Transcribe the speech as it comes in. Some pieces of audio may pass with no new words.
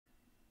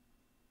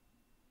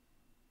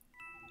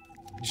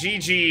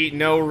GG,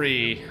 no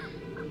re.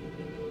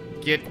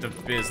 Get the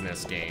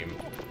business game.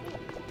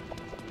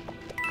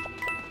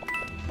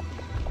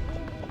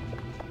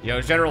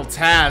 Yo, General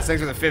Taz, thanks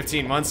for the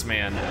 15 months,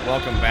 man.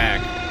 Welcome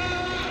back.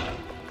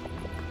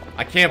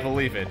 I can't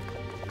believe it.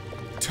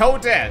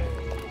 Toadette,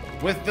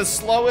 with the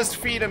slowest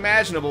feet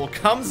imaginable,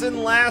 comes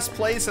in last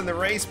place in the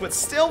race, but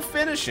still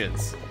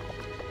finishes.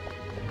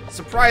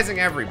 Surprising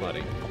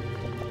everybody.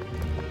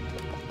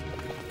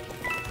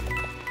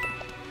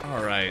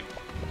 Alright.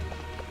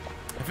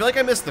 I feel like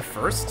I missed the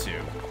first two.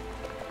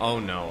 Oh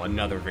no,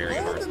 another very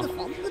hard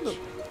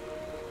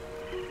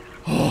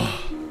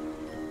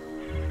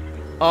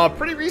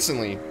pretty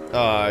recently,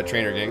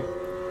 Trainer Gang.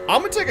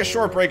 I'm gonna take a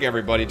short break,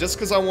 everybody, just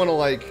because I want to,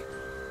 like...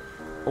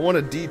 I want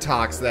to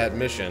detox that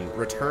mission.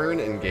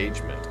 Return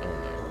engagement. Oh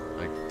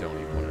no, I don't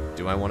even want to...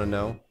 Do I want to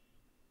know?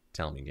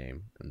 Tell me,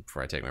 game. And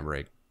before I take my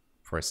break.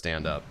 Before I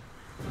stand up.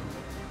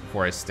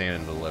 Before I stand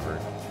and deliver.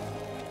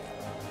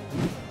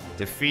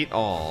 Defeat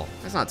all.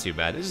 That's not too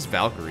bad. It's just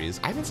Valkyries.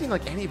 I haven't seen,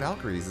 like, any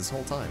Valkyries this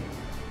whole time.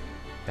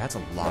 That's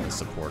a lot of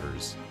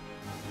supporters.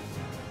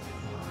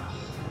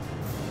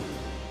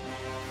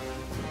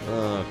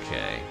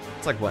 Okay.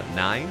 It's like, what,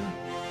 9?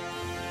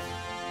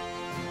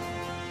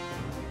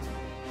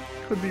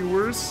 Could be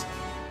worse.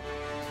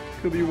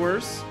 Could be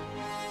worse.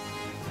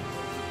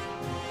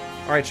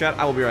 Alright, chat.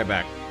 I will be right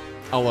back.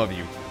 I love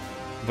you.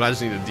 But I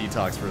just need to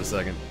detox for a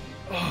second.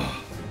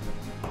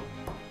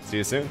 See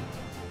you soon.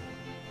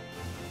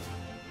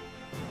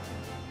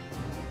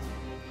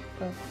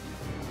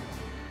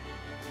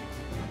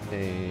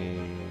 Hey.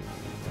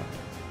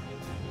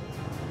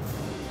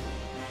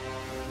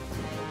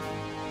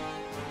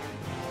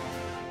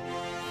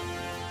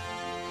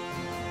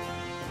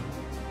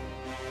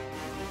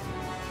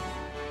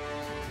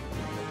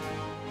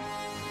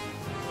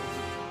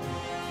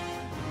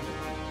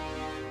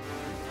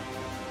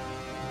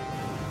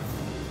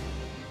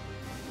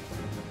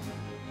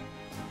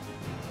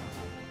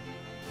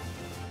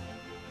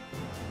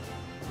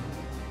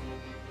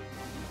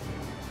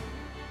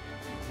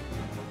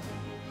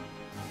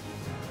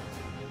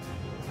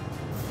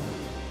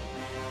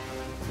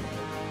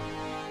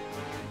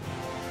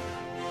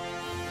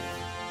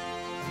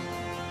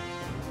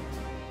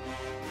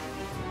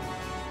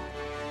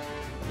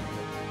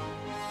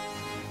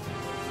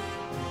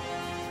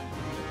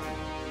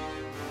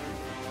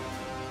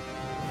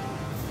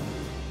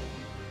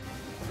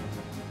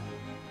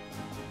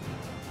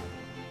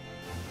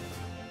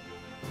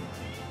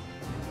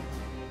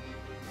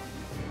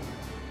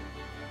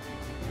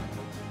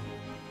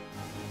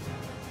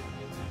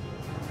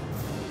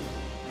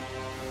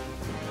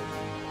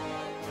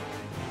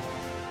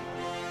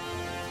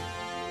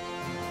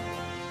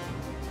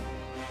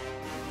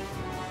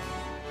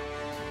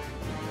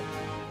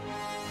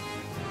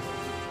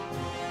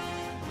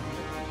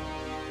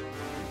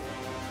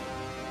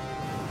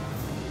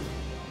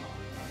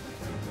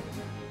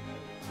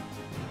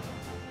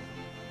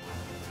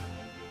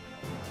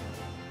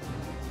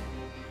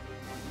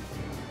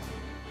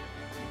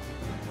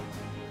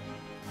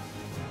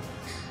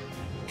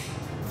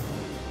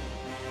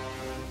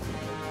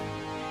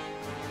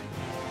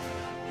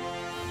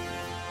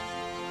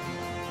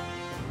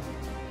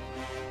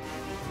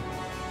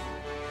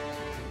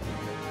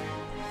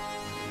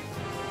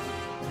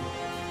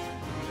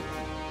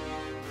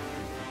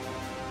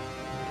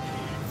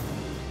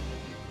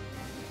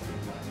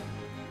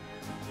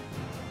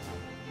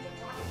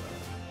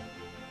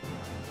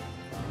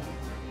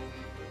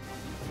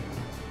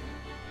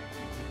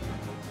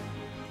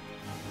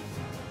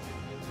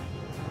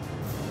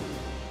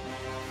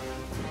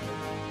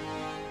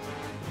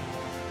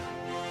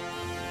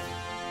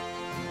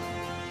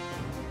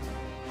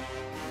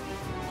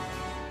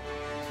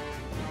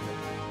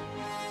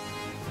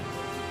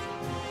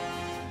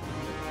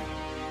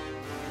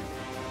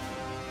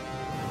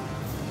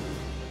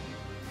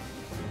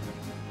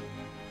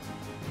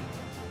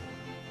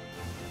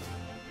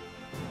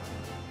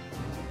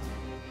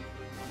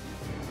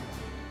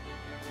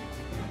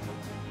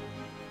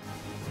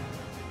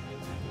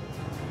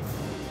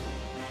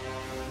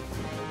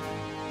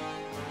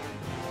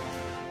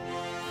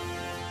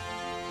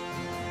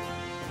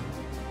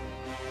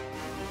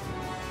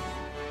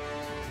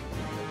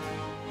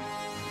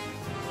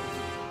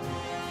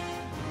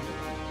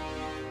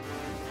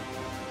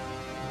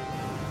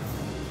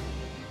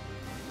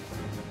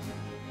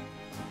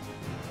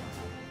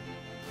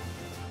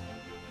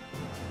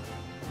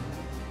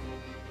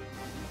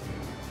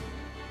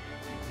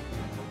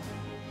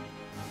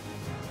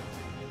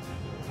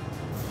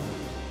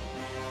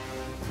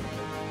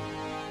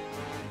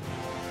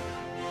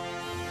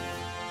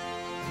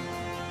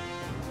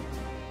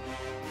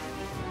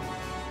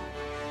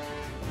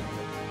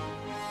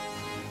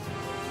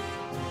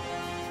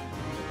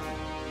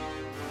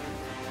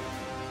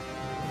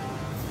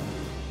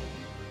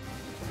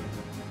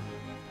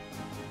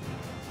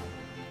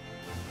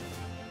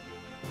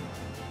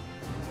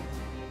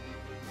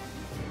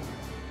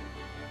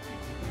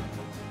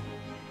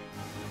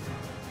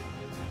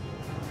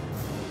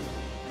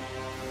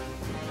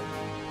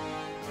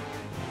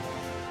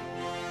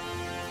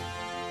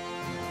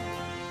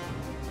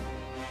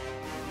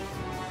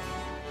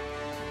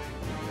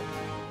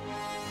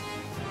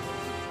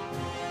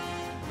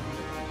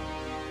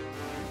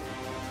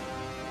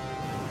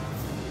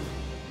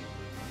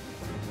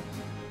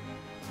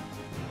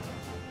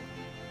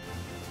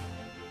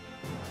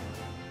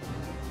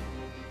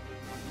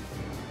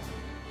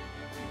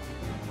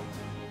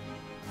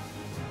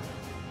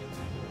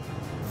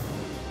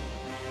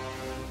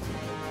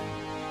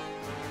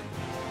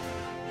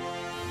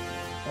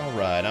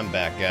 Alright, I'm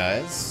back,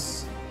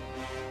 guys.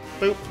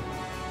 Boop.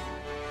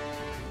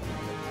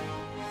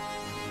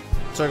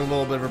 Took a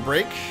little bit of a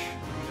break.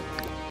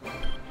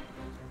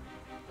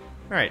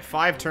 Alright,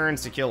 5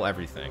 turns to kill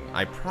everything.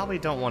 I probably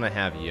don't want to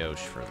have Yosh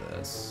for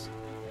this.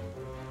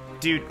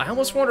 Dude, I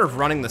almost wonder if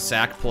running the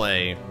sack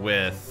play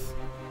with...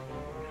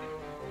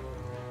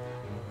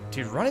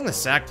 Dude, running the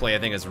sack play I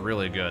think is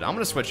really good. I'm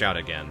gonna switch out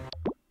again.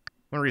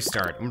 I'm gonna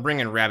restart. I'm gonna bring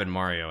in Rabbids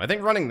Mario. I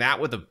think running that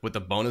with the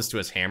bonus to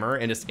his hammer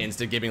and just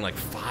insta-giving like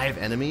 5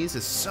 enemies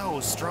is so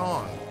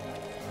strong.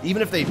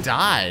 Even if they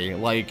die,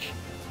 like,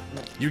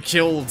 you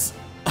killed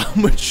a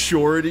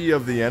majority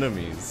of the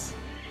enemies.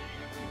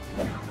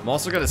 I'm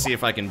also gonna see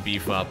if I can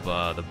beef up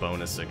the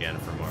bonus again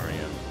for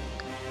Mario.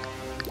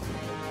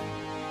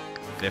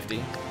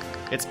 50.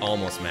 It's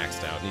almost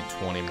maxed out. Need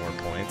 20 more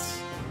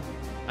points.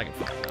 I can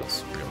find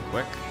those real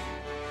quick.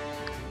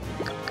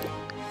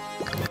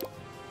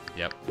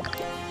 Yep.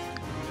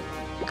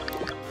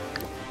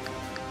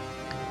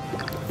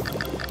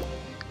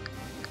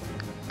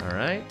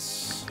 Alright.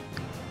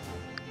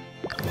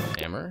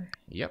 Hammer.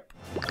 Yep.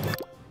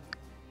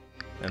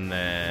 And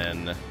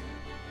then...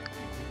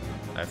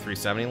 I have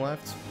 370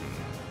 left.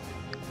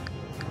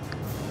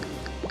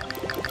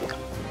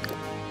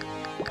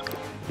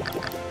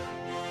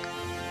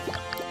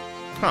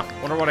 Huh.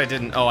 Wonder what I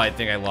didn't... Oh, I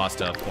think I lost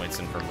points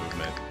in for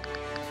movement.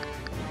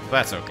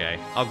 That's okay.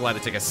 I'll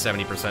gladly take a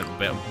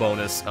 70%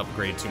 bonus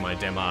upgrade to my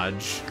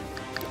damage.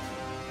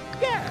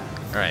 Yeah!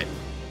 Alright.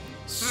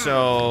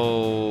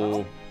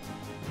 So...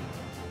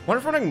 Wonder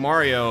if running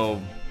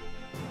Mario...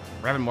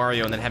 Rabbids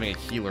Mario and then having a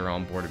healer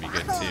on board would be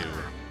good, too.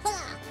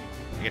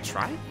 I could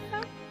try?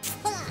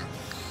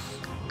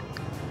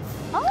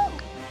 Oh!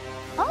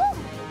 Oh!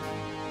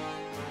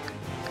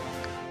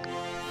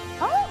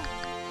 Oh!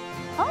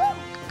 Oh!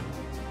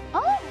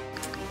 Oh!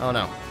 Oh,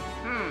 no.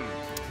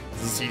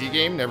 Is this a TD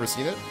game? Never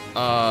seen it?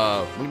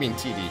 What do you mean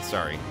TD?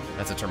 Sorry.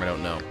 That's a term I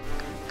don't know.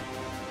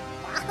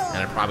 And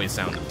I probably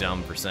sound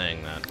dumb for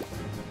saying that.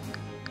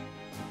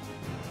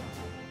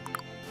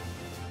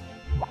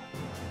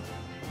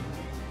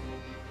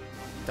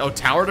 Oh,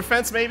 tower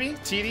defense, maybe?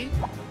 TD?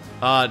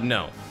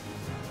 No.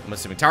 I'm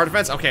assuming tower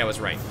defense? Okay, I was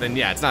right. Then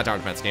yeah, it's not a tower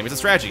defense game. It's a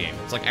strategy game.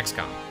 It's like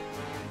XCOM.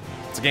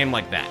 It's a game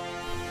like that.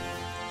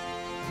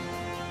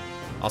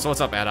 Also,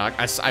 what's up, Addoc?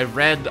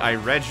 I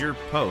read your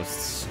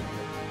posts.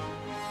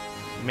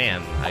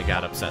 Man, I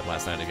got upset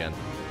last night again.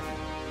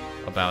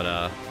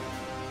 About,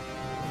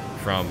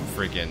 from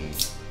freaking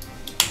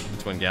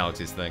Twin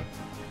Galaxies thing.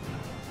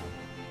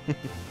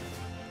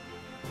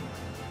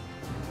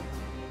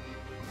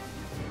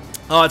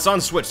 Oh, it's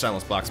on Switch,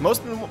 Silence Box.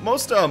 Most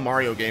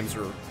Mario games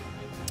are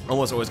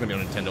almost always gonna be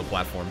on a Nintendo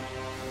platform.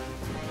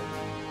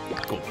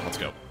 Cool, let's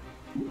go.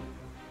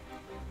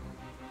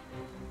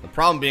 The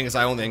problem being is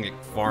I only can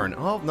get far and...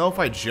 Oh, no, if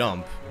I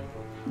jump.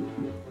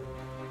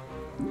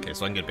 Okay,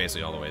 so I can get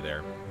basically all the way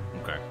there.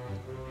 Okay.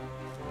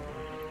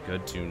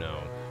 Good to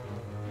know.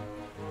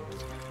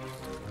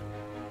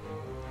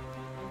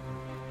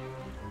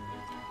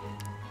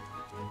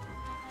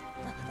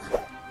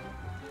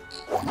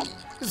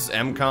 This is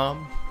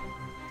MCOM.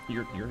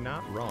 You're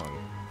not wrong.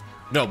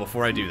 No,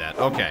 before I do that.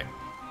 Okay.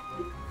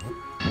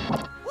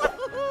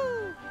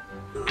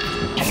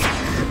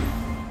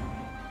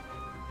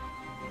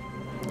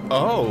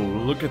 Oh,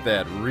 look at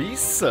that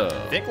Risa.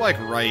 I think like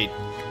right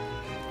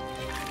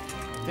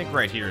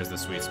here is the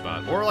sweet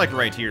spot. Or like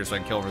right here so I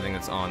can kill everything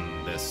that's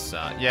on this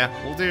yeah,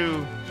 we'll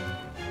do...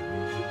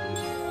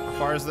 How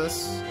far is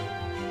this?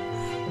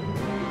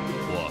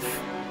 Woof.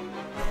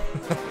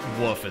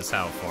 Woof is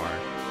how far.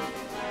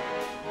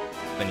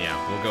 Then yeah,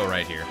 we'll go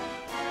right here.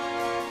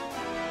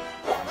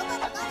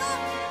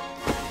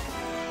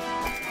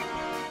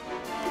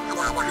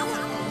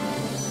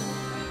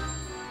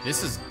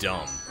 This is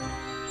dumb.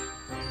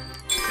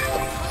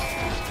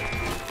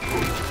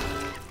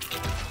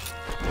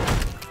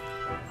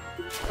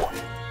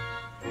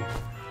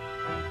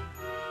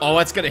 Oh,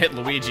 that's gonna hit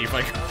Luigi if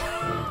I...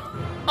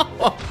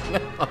 Oh, no.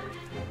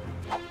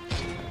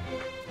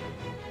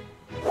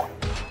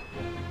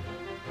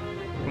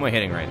 Who am I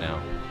hitting right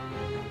now?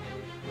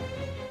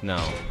 No.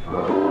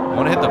 I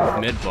want to hit the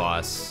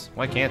mid-boss.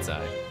 Why can't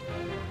I?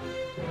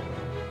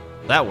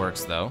 That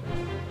works, though.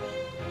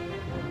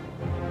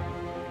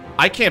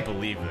 I can't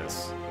believe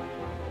this.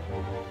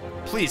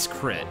 Please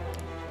crit.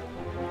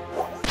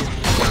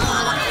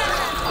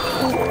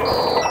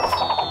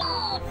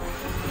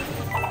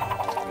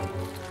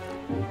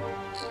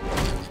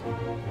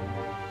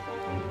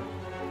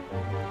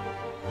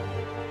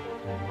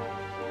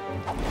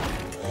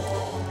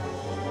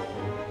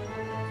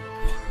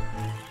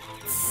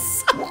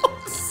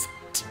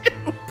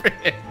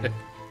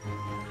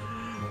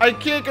 I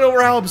can't get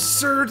over how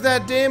absurd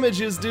that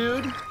damage is,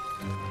 dude.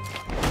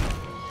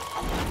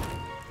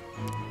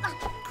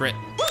 Crit.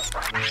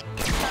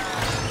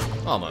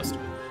 Almost.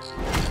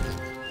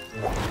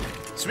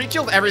 So we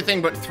killed everything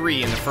but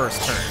 3 in the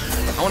first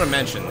turn. I want to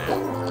mention that.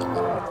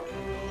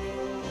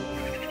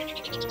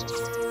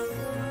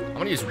 I'm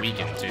gonna use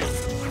Weaken, too.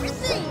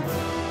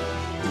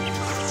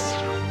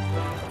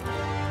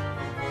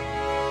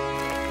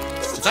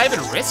 Does that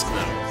even risk, though?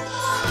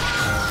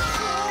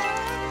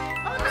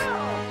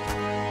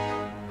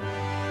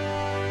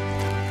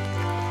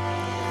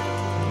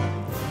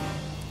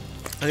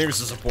 I think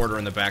there's a supporter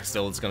in the back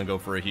still that's gonna go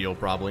for a heal,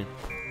 probably.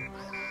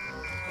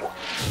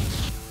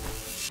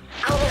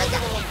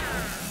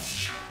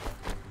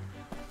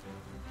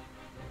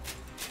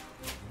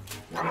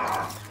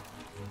 I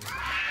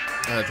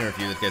don't know if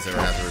you guys ever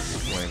have to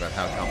review about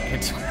how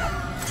complicated.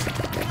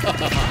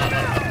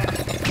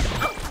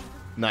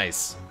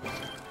 Nice.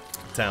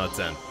 10 out of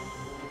 10.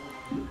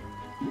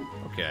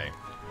 Okay.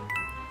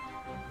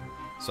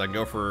 So I can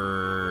go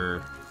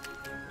for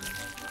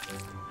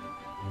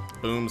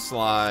boom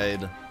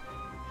slide.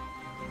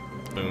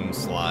 Boom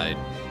slide.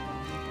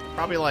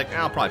 Probably like,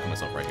 I'll probably put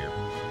myself right here.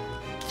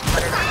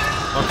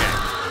 Okay.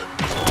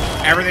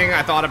 Everything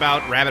I thought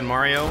about Rabbids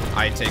Mario,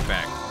 I take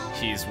back.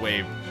 He's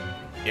way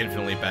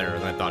infinitely better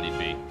than I thought he'd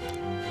be.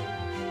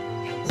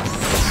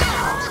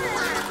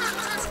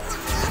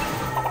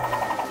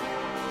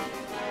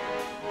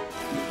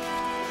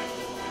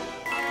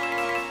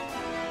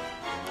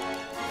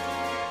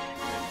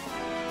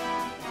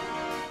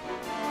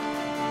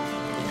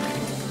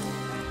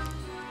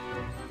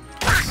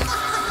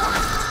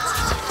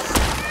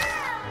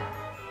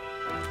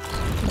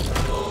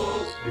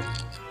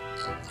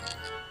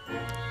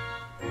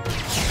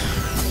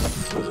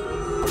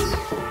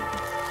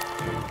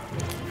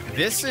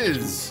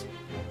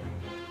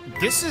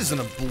 This is an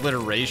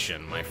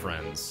obliteration, my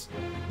friends.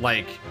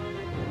 Like,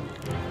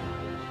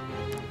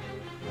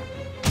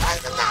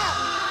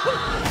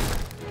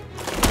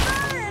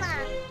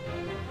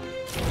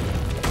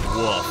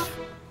 woof.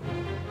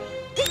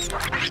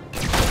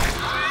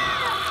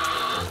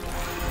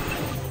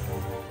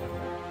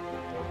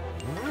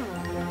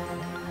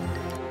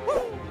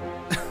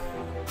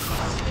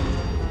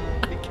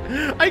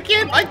 I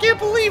can't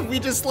believe we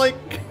just like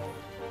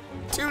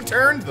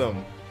two-turned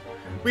them.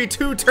 We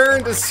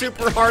two-turned a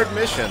super hard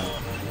mission.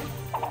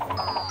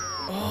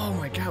 Oh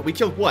my god, we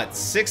killed what?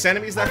 6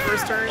 enemies that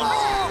first turn?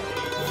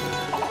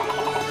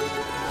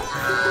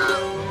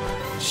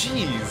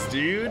 Jeez,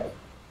 dude.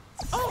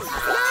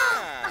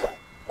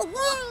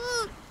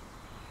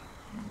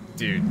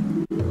 Dude,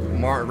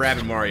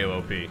 Rabbids Mario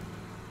OP.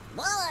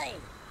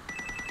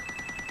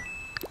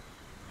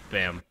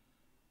 Bam. I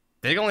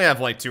think I only have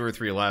like 2 or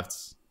 3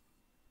 lefts.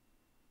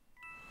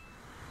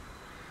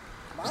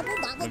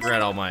 I'll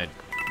grab all my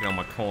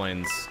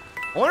coins.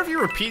 I wonder if you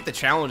repeat the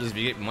challenges if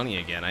you get money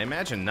again. I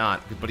imagine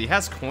not, but he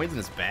has coins in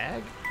his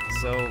bag,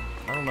 so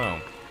I don't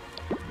know.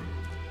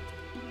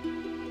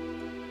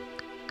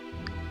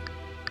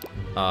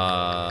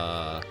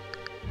 I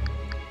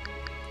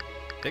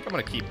think I'm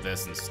gonna keep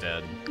this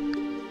instead.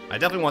 I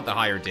definitely want the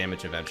higher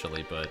damage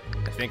eventually, but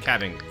I think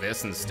having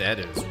this instead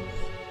is...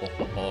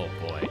 Oh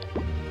boy.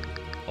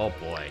 Oh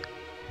boy.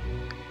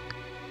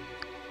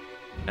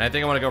 And I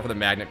think I want to go for the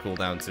magnet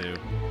cooldown too.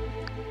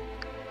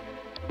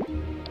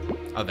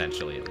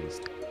 Eventually, at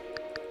least.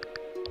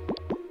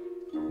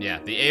 Yeah,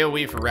 the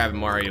AoE for Rabbids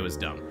Mario is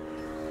dumb.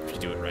 If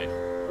you do it right.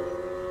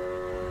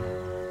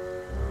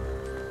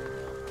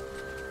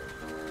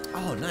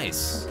 Oh,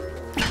 nice.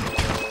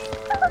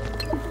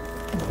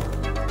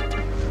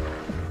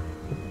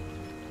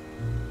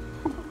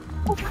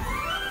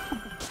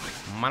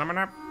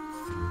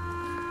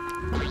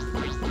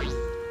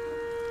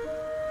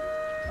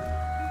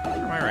 Where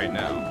am I right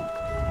now?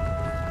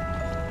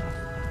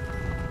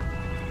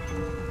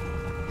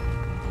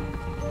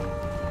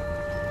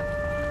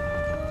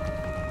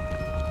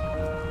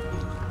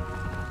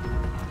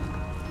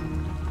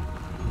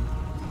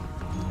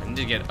 I need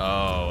to get...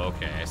 Oh,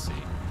 okay, I see.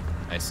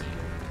 I see.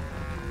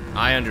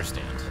 I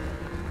understand.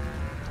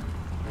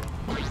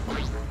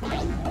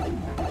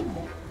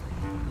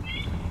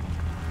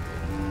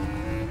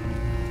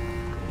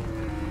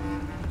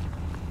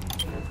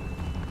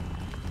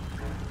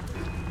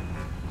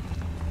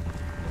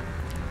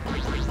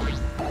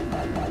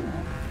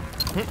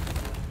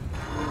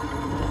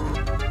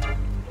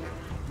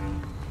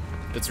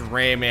 It's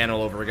Rayman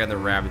all over again. The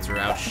Rabbids are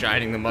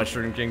outshining the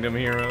Mushroom Kingdom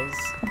heroes.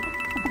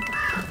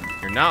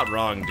 You're not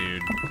wrong,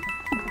 dude.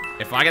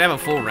 If I could have a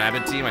full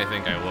Rabbid team, I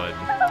think I would.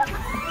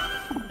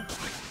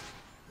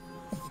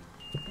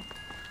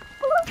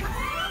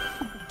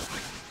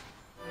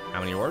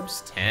 How many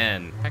orbs?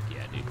 10. Heck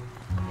yeah, dude.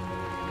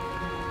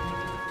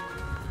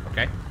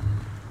 Okay.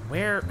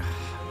 Where... Man,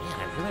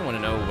 I really want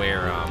to know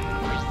where,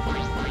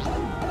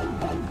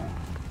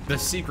 the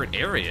secret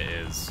area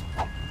is.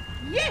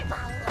 Yeah!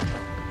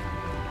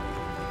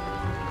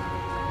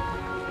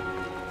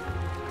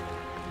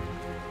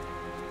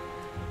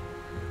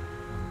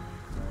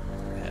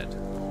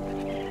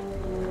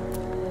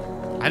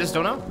 I just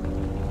don't know.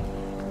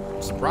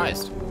 I'm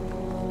surprised.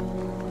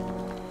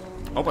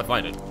 Hope I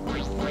find it.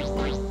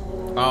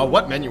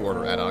 What menu order,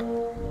 Addoc?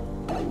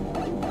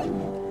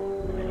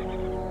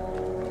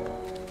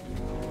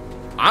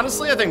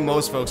 Honestly, I think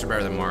most folks are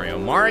better than Mario.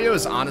 Mario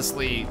is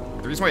honestly...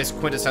 The reason why he's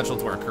quintessential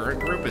to our current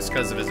group is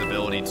because of his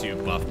ability to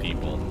buff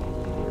people.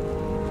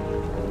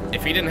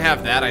 If he didn't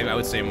have that, I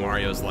would say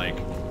Mario's like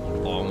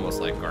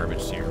almost like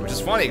garbage tier, which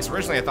is funny because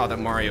originally I thought that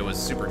Mario was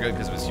super good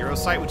because of his hero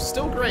sight, which is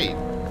still great,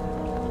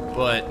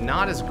 but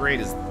not as great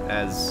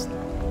as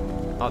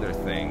other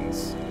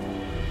things.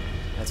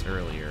 That's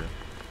earlier.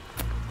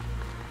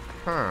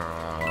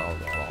 I'm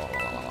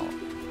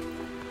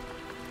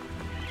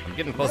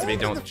getting close to being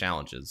done with the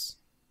challenges.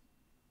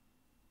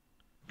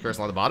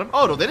 Carousel on the bottom?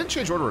 Oh, no, they didn't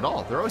change order at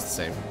all. They're always the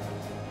same.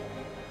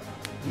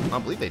 I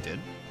don't believe they did.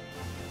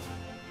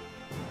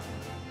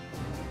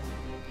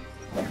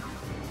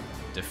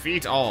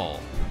 Defeat all.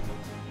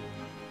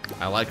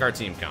 I like our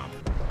team comp.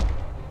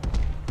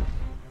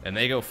 And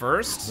they go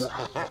first?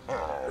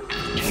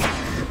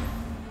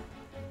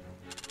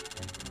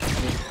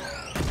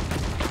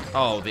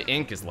 Oh, the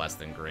ink is less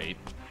than great.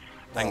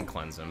 I can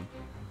cleanse him.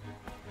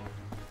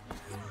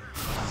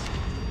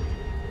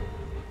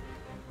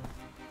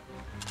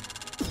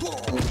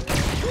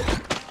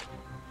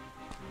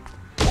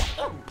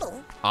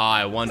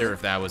 I wonder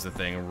if that was the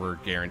thing. We're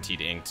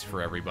guaranteed inked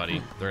for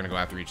everybody. They're gonna go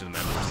after each of the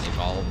members and ink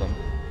all of them.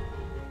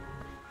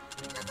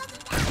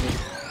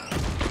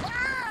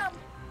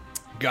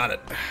 Got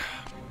it.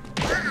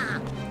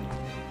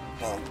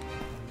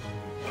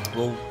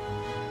 Well,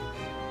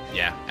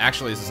 yeah,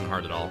 actually this isn't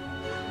hard at all.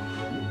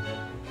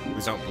 I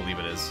just don't believe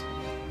it is.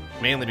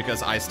 Mainly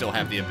because I still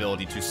have the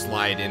ability to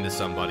slide into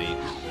somebody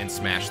and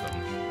smash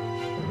them.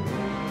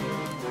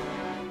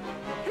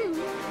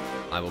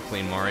 I will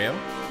clean Mario.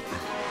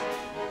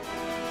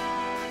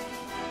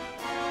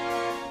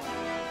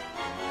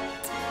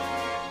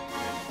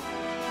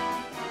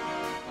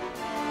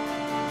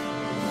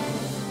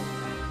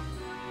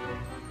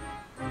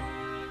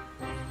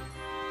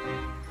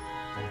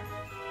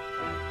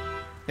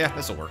 Yeah,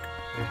 this'll work.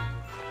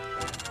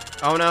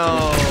 Oh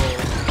no!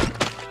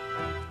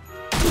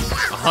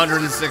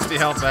 160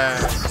 health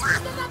back.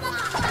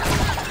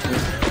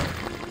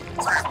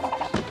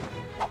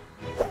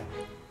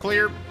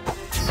 Clear.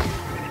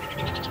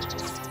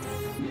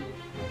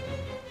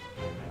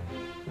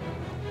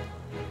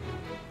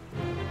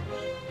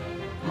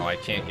 Oh, I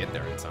can't get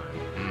there in time.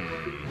 Hmm.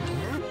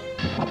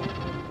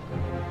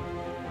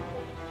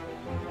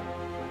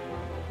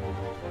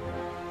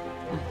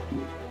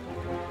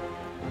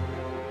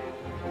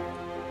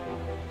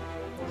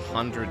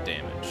 100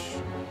 damage.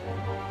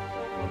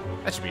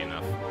 That should be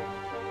enough.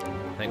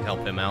 I think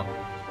help him out.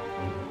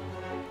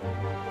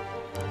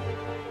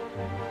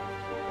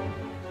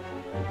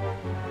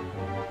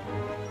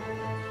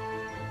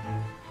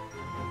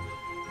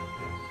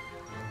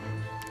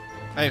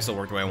 I think it still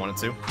worked the way I wanted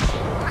to.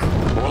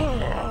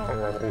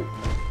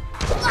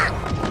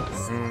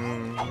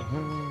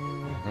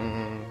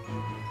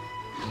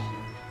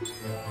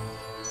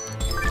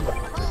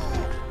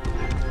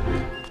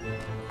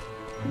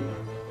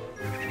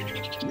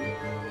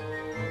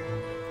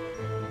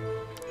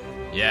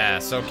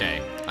 Yes,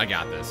 okay. I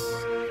got this.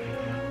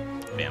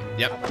 Bam.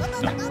 Yep.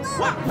 Done.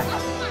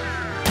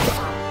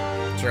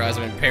 Sure, has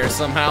been paired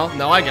somehow?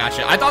 No, I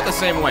gotcha. I thought the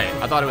same way.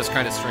 I thought it was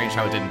kind of strange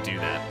how it didn't do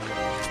that.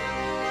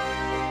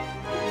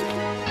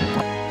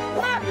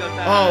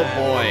 Oh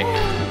boy.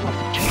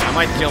 I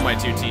might kill my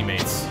two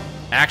teammates.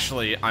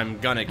 Actually, I'm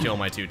gonna kill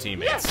my two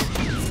teammates.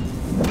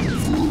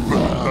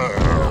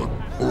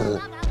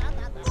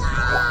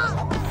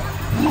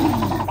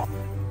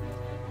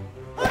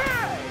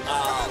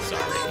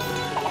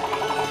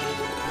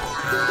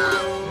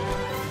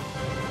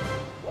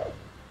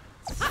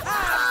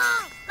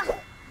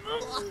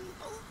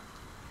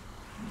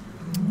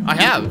 I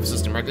have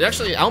system record.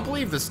 Actually, I don't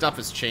believe this stuff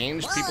has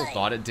changed. People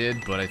thought it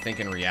did, but I think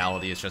in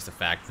reality it's just the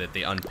fact that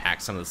they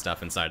unpacked some of the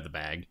stuff inside the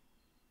bag.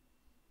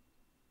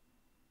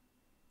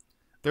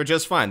 They're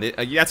just fine.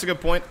 That's a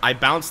good point. I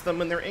bounced them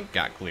when their ink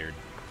got cleared.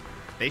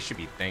 They should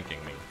be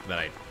thanking me that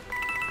I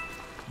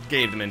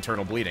gave them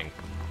internal bleeding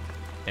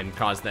and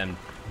caused them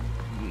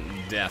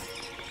death.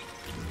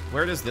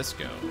 Where does this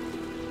go?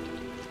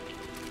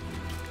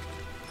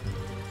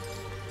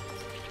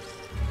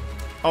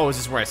 Oh, is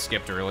this where I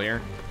skipped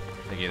earlier?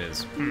 I think it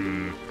is.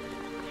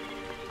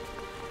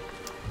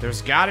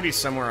 There's got to be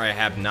somewhere I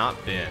have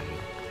not been.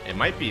 It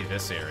might be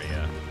this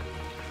area.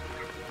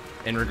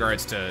 In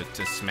regards to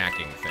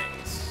smacking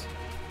things.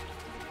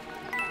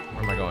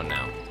 Where am I going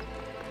now?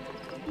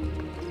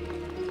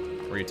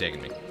 Where are you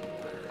taking me?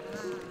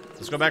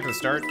 Let's go back to the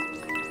start.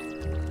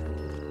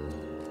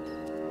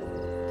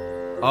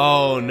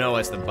 Oh no,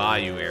 it's the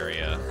bayou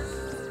area.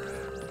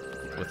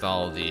 With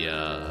all the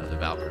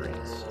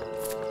Valkyries.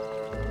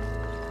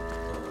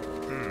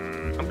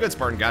 I'm good,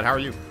 Spartan God. How are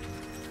you?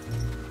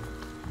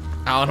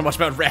 I don't know much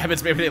about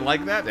rabbits. Maybe they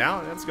like that.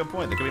 Yeah, that's a good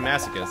point. They could be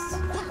masochists.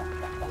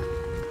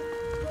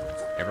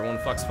 Everyone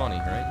fucks funny,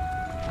 right?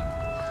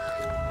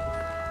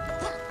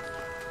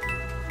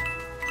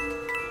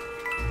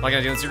 Am I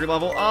gonna do the secret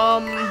level?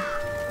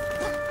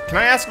 Can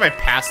I ask if I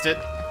passed it,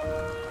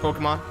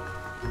 Pokemon?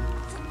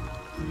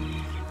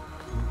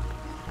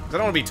 'Cause I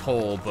don't want to be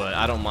told, but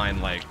I don't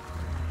mind, like,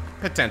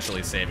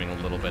 potentially saving a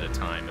little bit of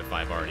time if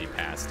I've already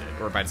passed it,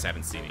 or if I just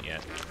haven't seen it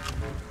yet.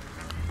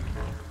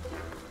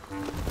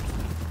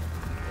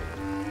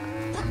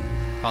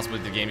 Possibly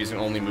the game using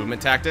only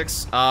movement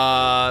tactics.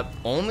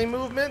 Only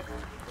movement?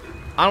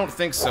 I don't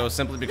think so,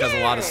 simply because a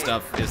lot of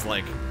stuff is,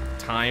 like,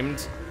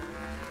 timed.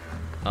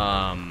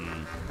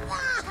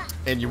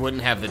 And you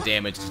wouldn't have the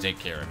damage to take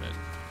care of it,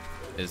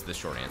 is the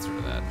short answer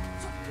to that.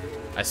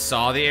 I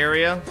saw the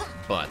area,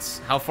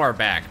 but how far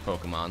back,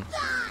 Pokemon?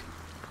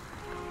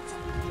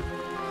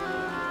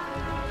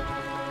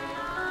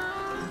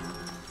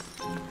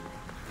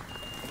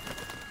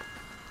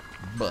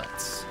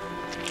 But...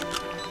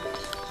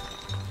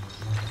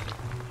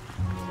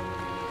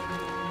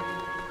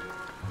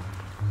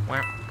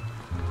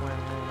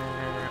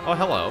 oh,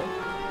 hello.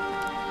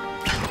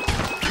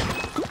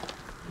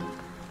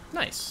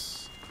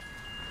 Nice.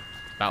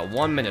 About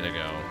 1 minute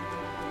ago.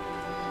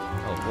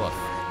 Oh, woof.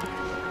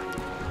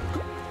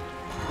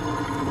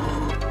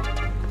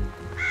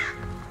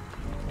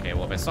 Okay,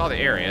 well, if I saw the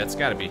area, it's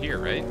gotta be here,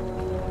 right?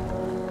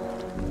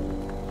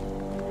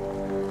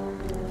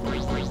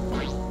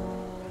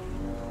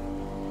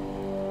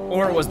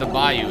 Or it was the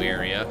bayou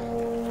area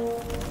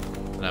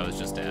that I was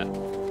just at.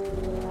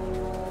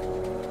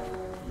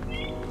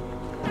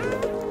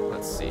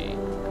 Let's see.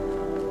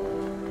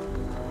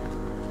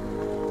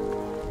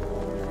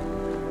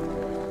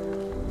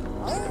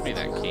 Could be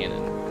that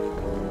cannon.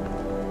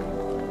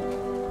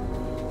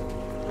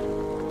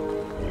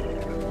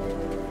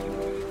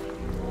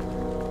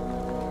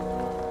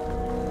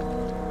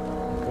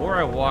 Or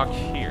I walk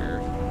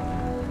here.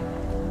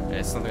 And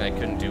it's something I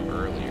couldn't do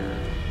earlier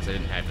because I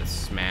didn't have the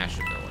smash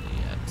ability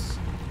yet.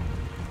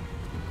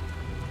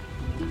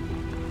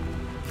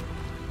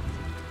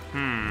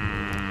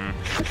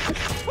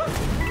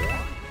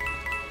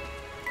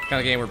 Kind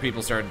of game where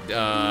people start,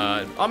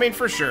 I mean,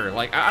 for sure.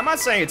 Like, I'm not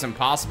saying it's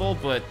impossible,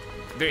 but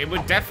it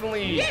would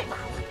definitely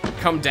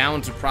come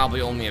down to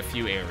probably only a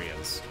few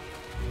areas.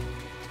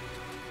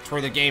 It's where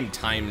the game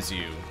times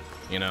you,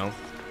 you know?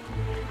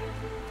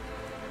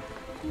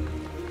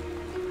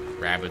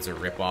 Rabbids are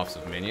rip-offs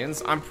of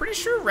Minions. I'm pretty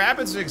sure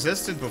Rabbids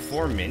existed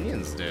before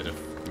Minions did, if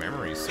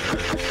memory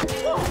serves.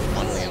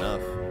 Funnily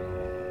enough.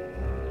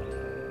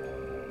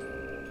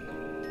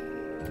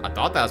 I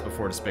thought that was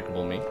before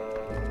Despicable Me.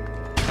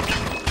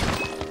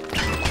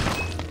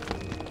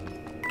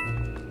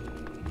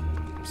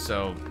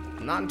 So,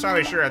 I'm not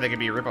entirely sure how they could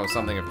be a rip-off of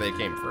something if they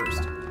came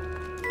first.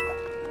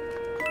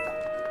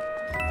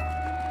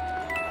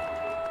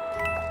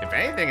 If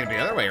anything, it'd be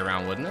the other way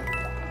around, wouldn't it?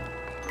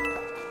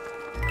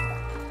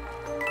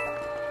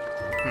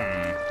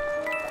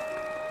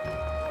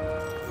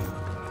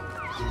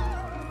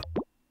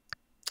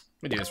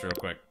 Let me do this real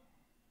quick.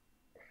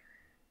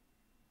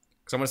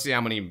 Because I want to see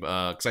how many,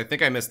 because I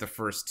think I missed the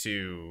first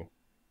 2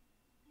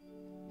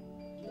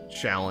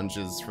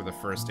 challenges for the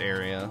first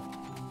area.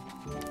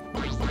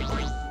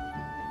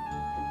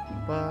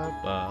 Ba,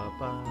 ba,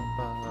 ba,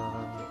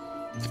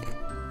 ba.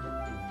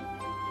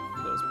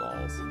 Those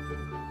balls.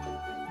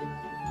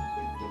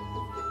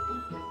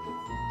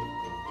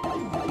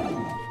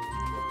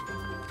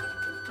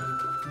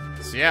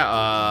 So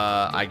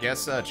yeah, I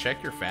guess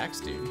check your facts,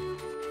 dude.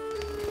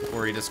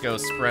 Before you just go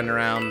spreading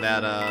around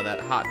that that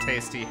hot,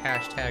 tasty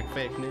hashtag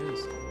fake news.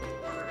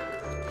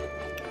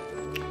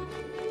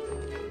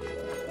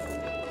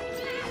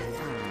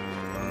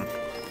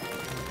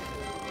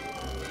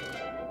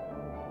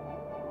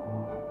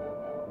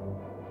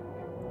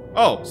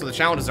 Oh, so the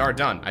challenges are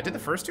done. I did the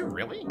first 2?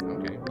 Really?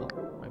 Okay, well,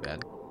 my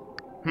bad.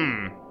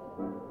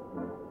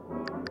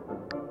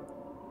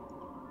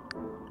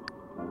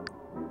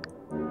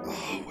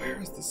 Oh, where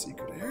is the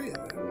secret area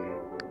then?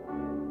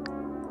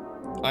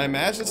 I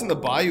imagine it's in the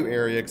bayou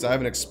area because I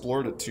haven't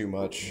explored it too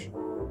much.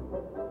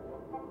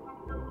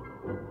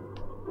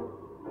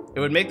 It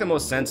would make the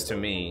most sense to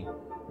me.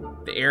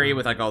 The area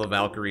with like all the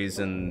Valkyries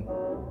and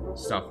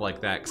stuff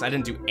like that, because I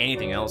didn't do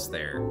anything else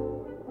there.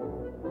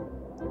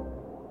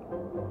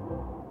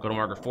 Go to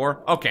marker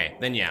 4? Okay,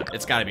 then yeah,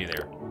 it's gotta be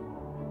there.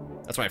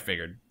 That's what I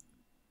figured.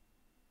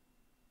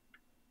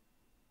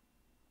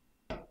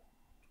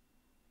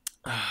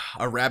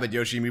 A rabbit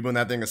Yoshi amiibo and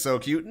that thing is so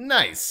cute.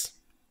 Nice!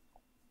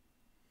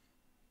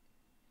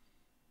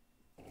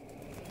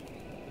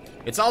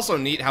 It's also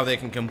neat how they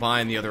can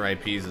combine the other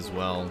IPs as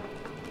well.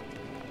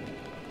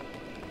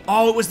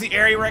 Oh, it was the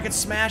area where I could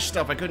smash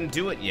stuff. I couldn't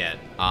do it yet.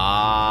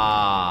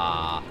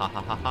 Ah. Ha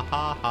ha ha ha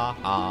ha ha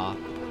ha.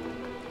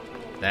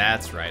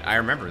 That's right. I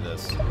remember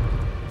this.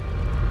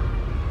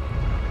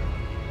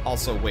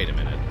 Also, wait a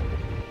minute.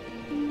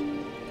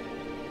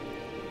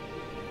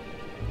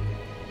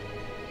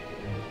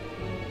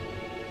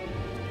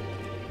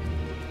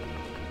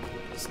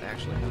 Does it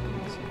actually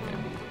happen? Okay.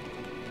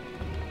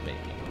 Maybe.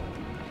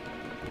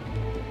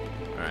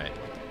 Alright.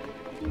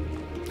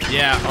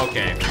 Yeah,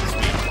 okay.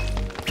 Sweet.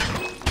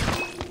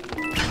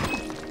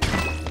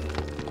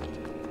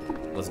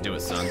 Let's do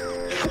it, son.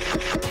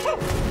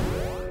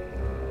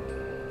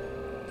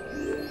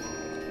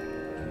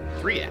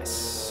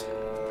 Yes.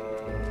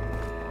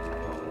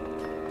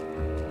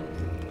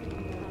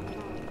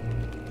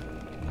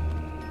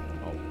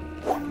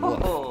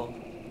 Oh.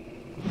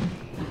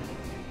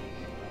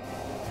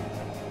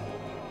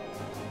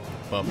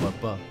 Ba ba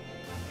ba.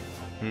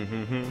 It's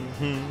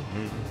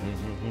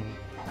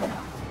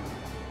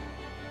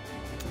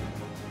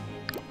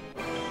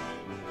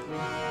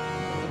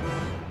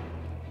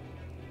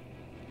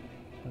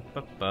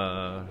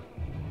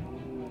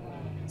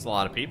a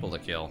lot of people to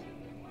kill.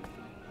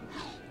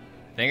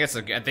 I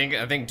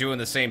think doing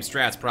the same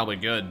strat's probably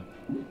good.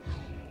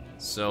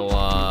 So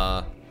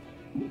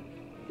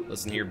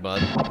listen here,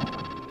 bud.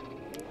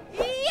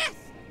 Yes!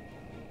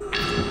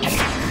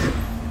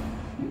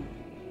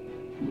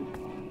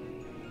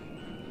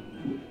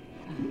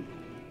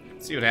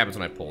 See what happens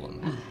when I pull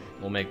them.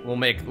 We'll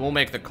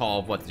make the call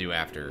of what to do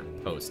after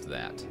post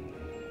that.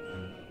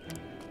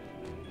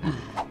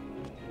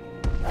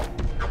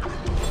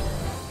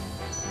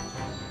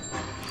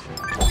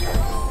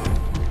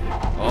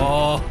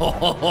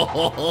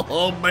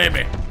 Oh,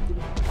 baby.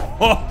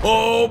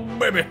 Oh,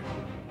 baby.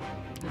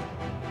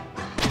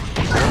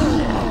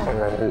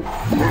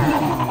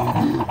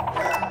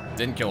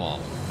 Didn't kill all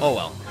of them. Oh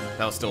well,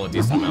 that was still a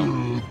decent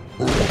amount.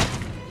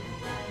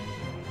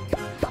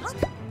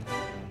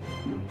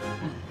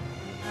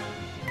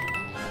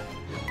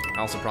 I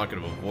also probably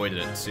could have avoided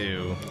it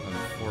too,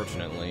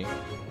 unfortunately.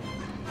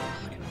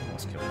 I can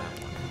almost kill that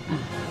one.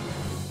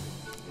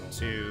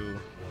 2.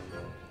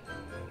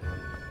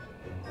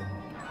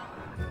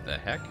 The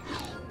heck?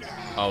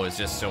 Oh, it's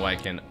just so I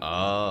can...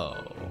 Oh,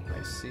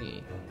 I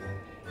see.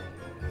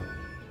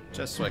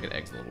 Just so I can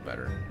exit a little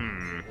better.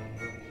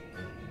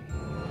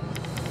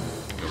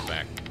 Go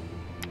back.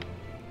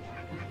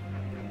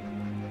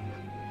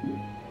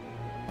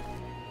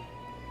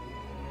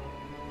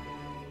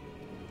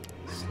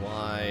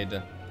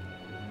 Slide.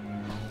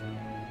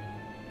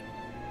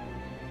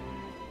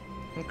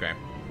 Okay.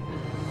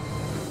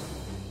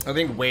 I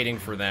think waiting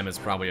for them is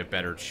probably a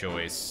better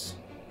choice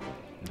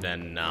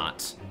than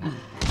not.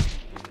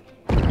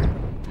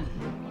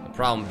 The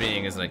problem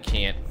being is that I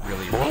can't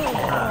really...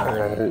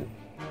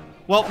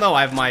 Well, no,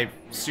 I have my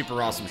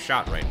super awesome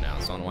shot right now,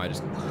 so I don't know why I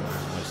just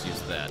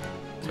use that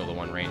until the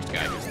one ranged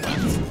guy gets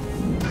left.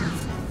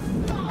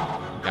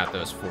 Got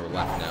those 4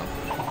 left now.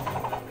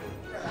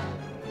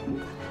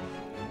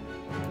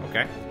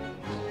 Okay.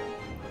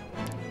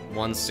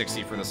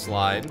 160 for the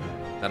slide.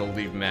 That'll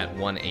leave him at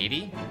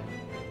 180.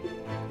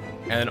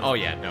 And then, oh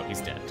yeah, no,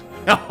 he's dead.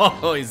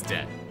 Oh, he's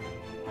dead.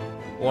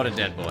 What a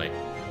dead boy.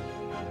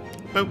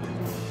 Boop.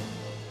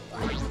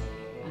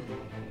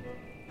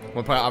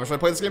 How much have I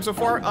played this game so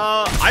far?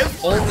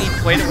 I've only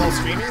played it while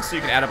streaming, so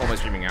you can add up all my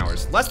streaming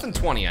hours. Less than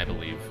 20, I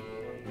believe.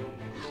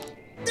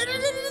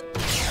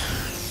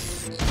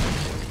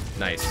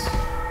 Nice.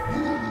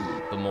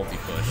 The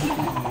multi-push.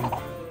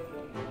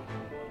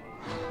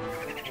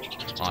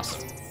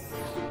 Awesome.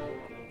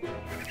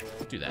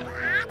 Do that.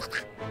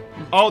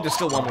 Oh, there's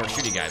still one more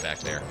shooty guy back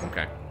there.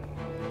 Okay.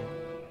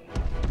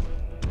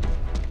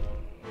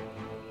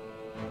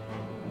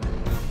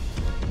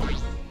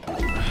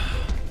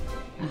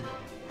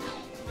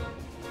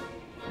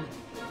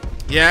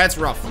 Yeah, it's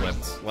rough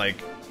flipped. Like,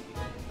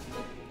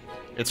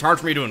 it's hard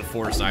for me to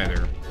enforce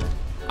either.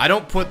 I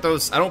don't put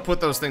those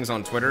things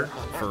on Twitter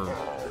for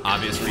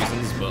obvious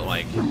reasons, but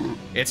like,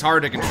 it's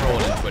hard to control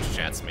it in Twitch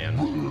chats,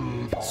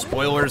 man.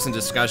 Spoilers and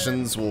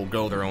discussions will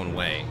go their own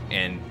way,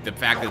 and the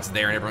fact that it's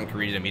there and everyone can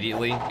read it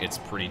immediately, it's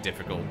pretty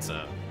difficult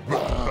to...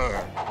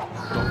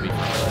 Don't be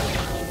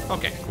afraid.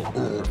 Okay, cool.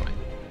 We're fine.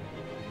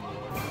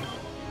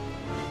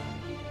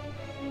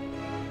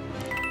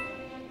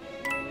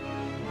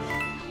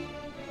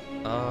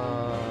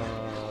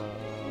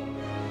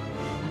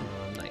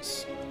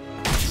 Nice.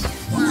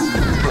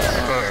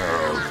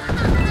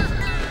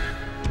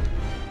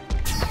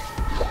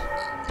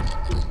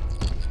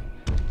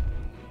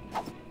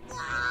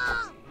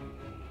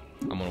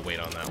 I'm gonna wait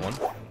on that one.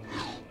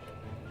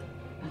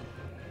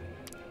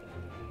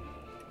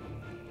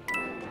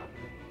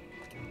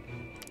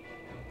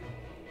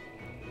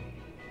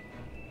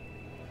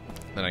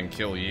 Then I can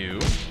kill you.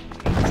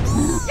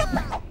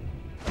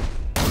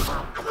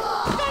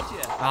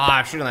 Ah,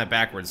 I'm shooting that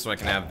backwards so I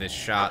can have these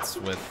shots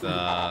with,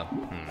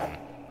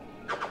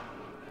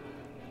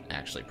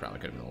 Actually, probably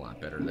could have been a lot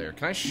better there.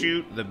 Can I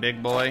shoot the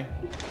big boy?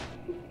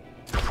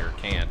 Sure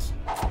can't.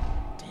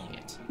 Dang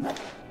it.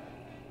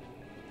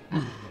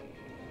 Can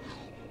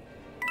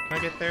I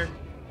get there?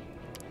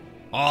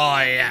 Oh,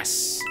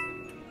 yes!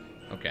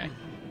 Okay.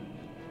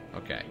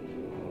 Okay.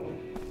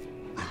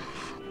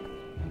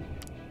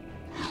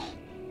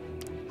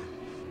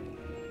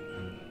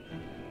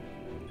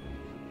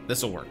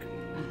 This'll work.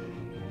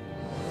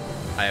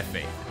 I have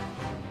faith.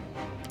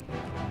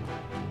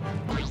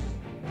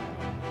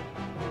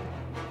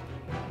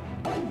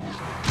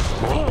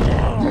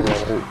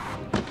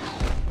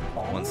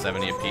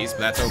 $170 apiece, but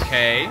that's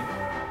okay.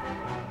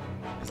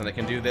 Because then I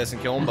can do this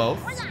and kill them both.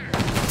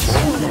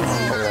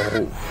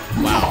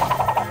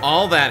 Wow.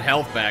 All that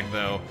health back,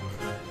 though.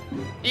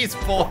 He's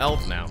full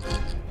health now.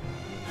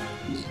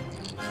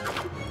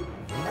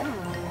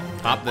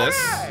 Pop this.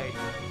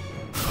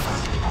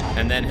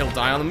 And then he'll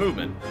die on the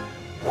movement.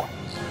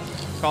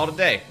 Call it a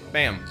day.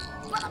 Bam.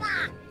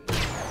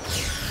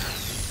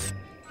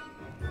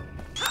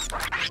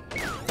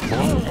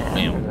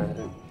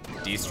 Bam.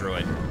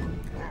 destroyed.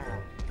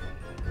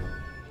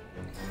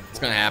 It's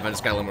gonna happen.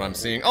 Just gotta limit what I'm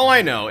seeing. Oh,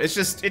 I know. It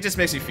just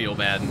makes me feel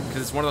bad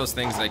because it's one of those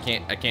things that I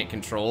can't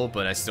control,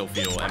 but I still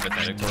feel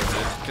empathetic towards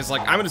it. Because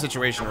like I'm in a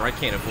situation where I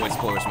can't avoid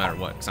spoilers no matter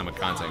what, because I'm a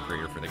content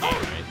creator for the game,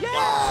 right?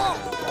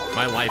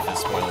 My life is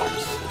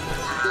spoilers.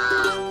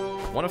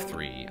 1 of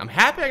 3. I'm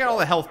happy I got all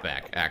the health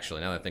back.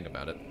 Actually, now that I think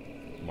about it,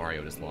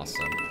 Mario just lost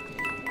some.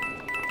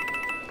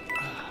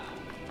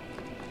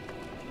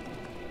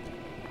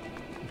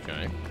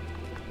 Okay.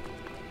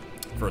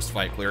 First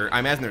fight clear. I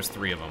imagine there's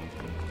 3 of them.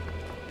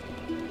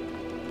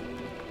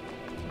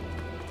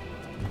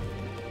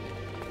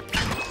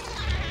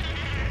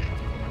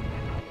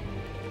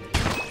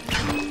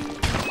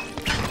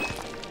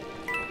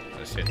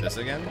 Just hit this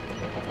again?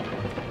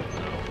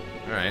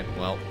 No. Alright,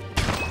 well.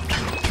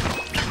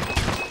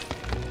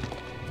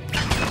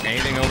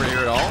 Anything over here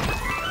at all?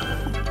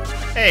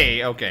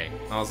 Hey, okay.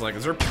 I was like,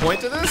 is there a point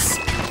to this?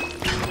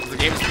 The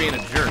game is being a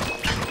jerk.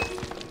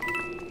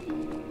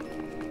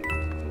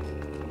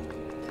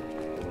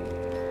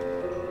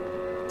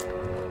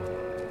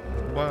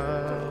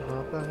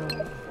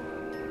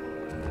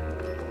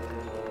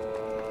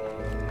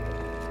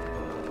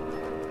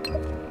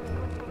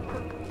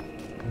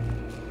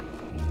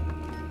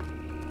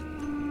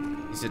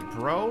 Is it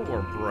bro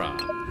or bruh?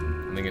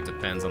 I think it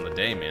depends on the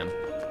day, man.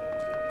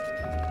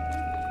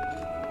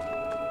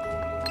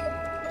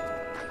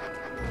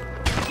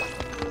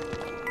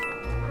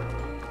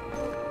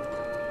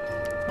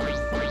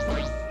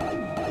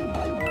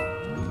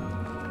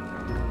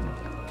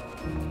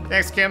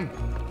 Thanks, Kim.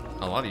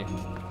 I love you.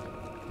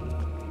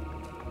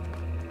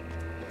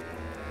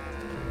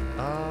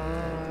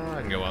 I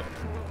can go up.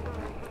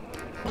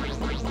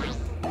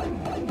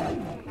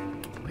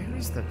 Where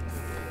is the...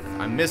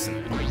 I'm missing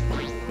it.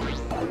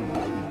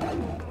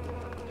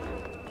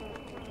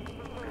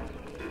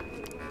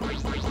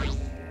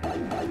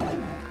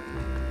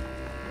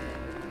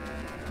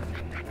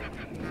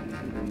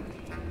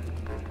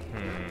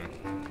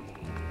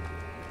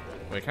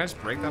 Wait, can I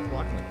just break that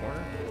block in the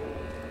corner?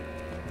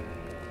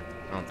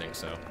 I don't think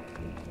so.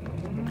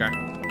 Okay.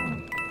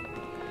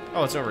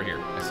 Oh, it's over here.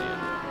 I see it.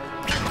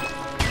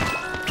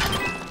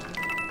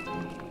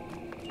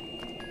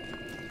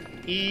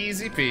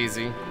 Easy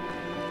peasy.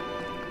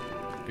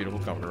 Beautiful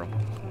cover girl.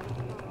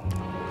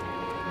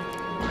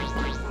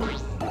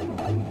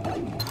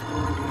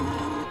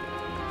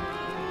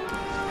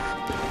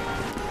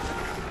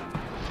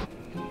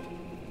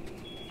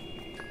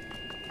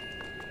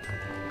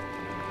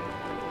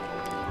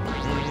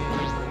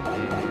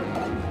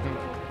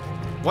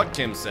 What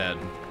Kim said.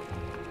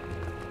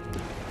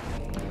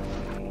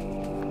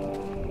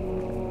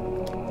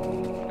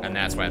 And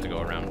that's why I have to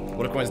go around.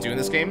 What do coins do in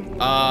this game?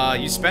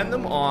 You spend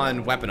them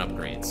on weapon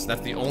upgrades.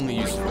 That's the only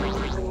use for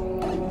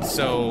them.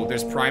 So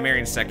there's primary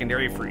and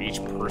secondary for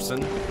each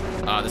person.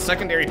 The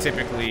secondary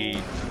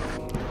typically,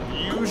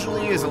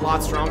 usually is a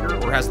lot stronger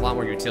or has a lot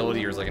more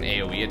utility or is like an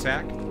AoE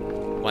attack.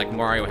 Like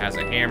Mario has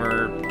a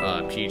hammer,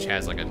 Peach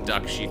has like a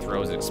duck she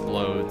throws, it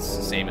explodes.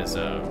 Same as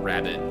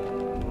Rabbid.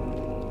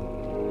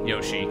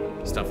 Yoshi,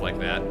 stuff like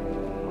that.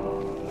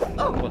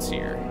 Oh, what's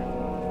here?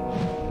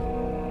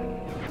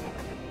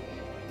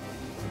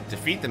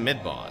 Defeat the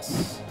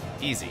mid-boss.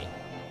 Easy.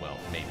 Well,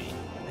 maybe.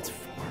 It's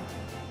 4.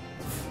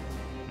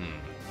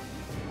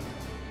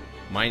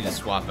 Might need to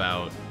swap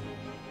out.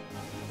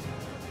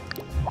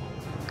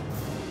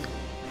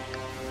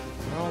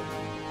 Well,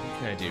 what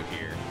can I do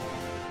here?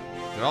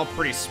 They're all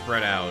pretty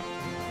spread out.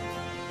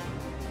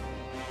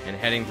 And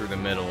heading through the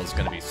middle is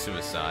going to be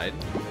suicide.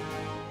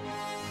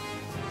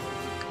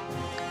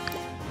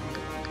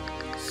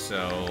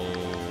 So,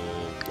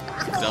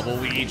 double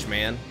Weege,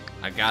 man.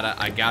 I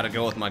gotta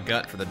go with my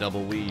gut for the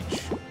double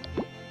Weege.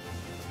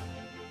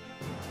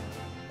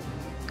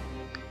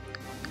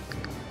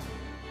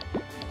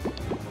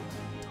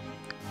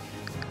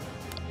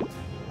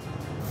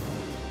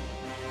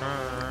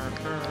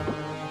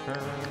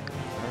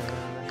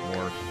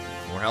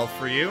 More health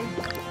for you.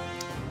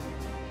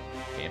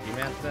 Can't be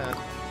mad at that.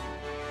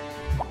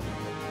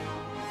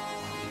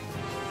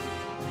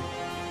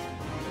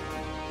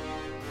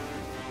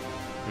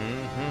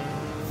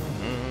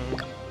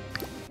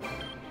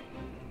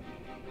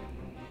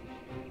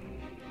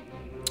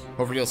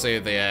 Hopefully you'll say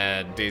they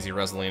add Daisy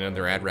Rosalina,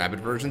 their add Rabbid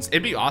versions.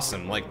 It'd be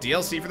awesome. Like,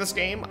 DLC for this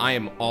game, I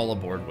am all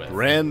aboard with.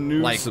 Brand new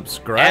like,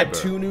 subscriber. Add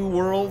 2 new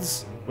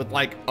worlds with,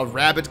 like, a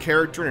Rabbid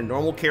character and a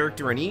normal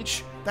character in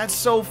each. That's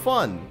so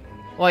fun.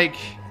 Like,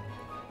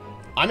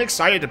 I'm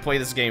excited to play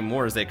this game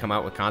more as they come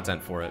out with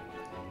content for it.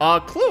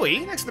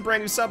 Cluey, thanks for the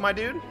brand new sub, my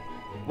dude.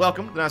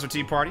 Welcome to the Nazar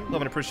Tea Party.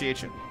 Love and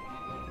appreciate you.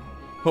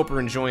 Hope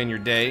you're enjoying your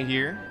day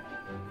here.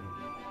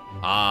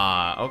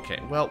 Okay.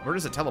 Well, where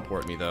does it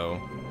teleport me, though?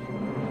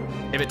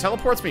 If it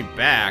teleports me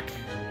back,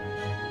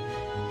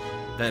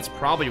 then it's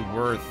probably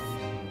worth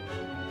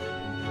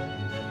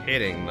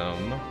hitting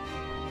them.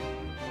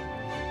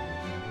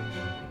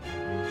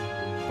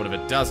 But if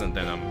it doesn't,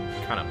 then I'm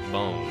kind of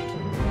boned.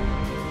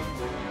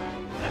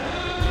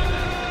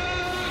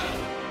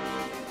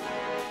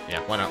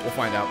 Yeah, why not? We'll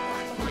find out.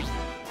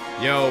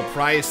 Yo,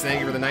 Price, thank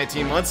you for the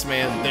 19 months,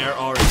 man. There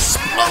are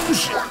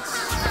explosions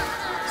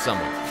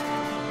somewhere.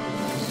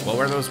 Well,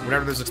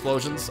 whenever there's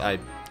explosions, I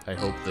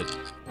hope that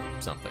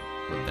something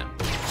with them.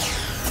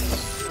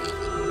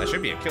 That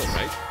should be a kill,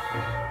 right?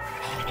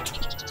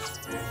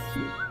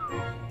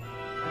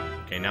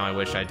 Okay, now I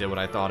wish I did what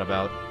I thought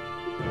about.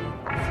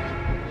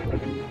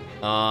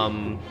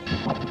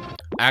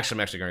 Actually,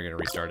 I'm actually gonna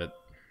restart it.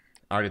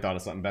 I already thought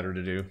of something better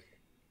to do.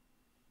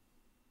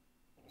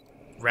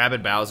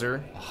 Rabid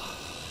Bowser.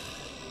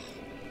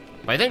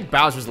 But I think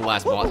Bowser's the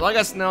last boss. Well, I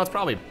guess, no, it's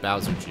probably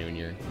Bowser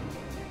Jr.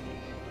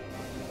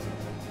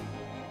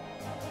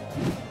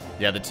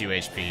 Yeah, the 2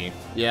 HP.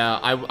 Yeah,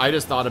 I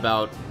just thought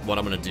about what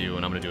I'm gonna do,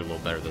 and I'm gonna do it a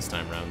little better this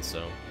time around,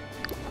 so.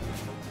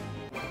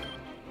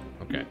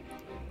 Okay.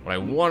 What I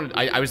wanted,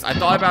 I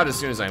thought about it as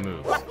soon as I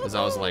moved, because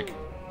I was like,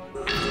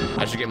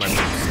 I should get my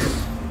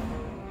boost,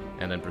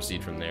 and then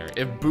proceed from there.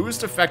 If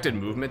boost affected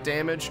movement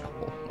damage,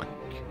 oh my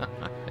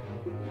god.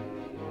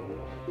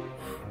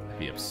 That'd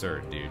be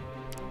absurd, dude.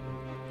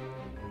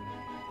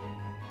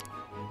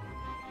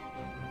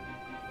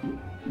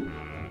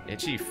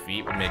 Itchy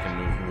feet would make him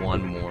move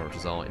one more, which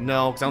is all.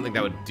 No, because I don't think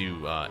that would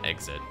do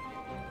exit.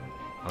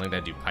 I don't think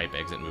that'd do pipe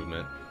exit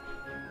movement.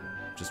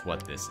 Just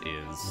what this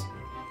is.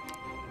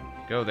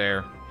 Go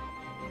there.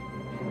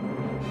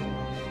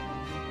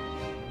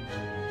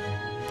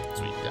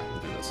 Sweet, yeah,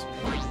 we'll do this.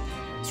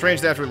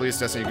 Strange that after release,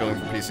 Destiny going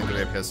from PC to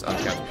PS,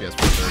 uncapped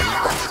PS4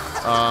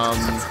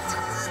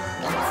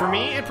 30. For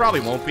me, it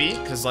probably won't be,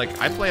 because like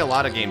I play a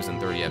lot of games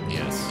in 30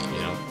 FPS.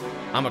 You know,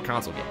 I'm a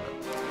console gamer.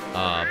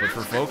 But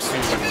for folks who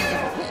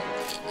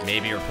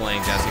maybe are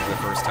playing Destiny for the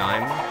first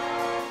time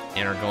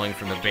and are going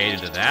from the beta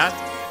to that,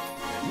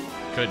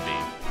 could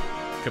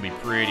be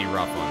pretty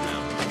rough on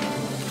them.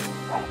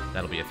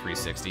 That'll be a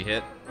 360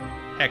 hit.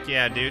 Heck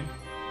yeah, dude.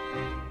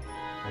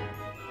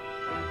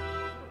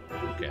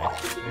 Okay.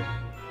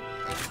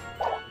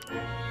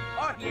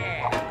 Oh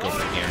yeah. Go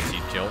for a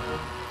guaranteed kill.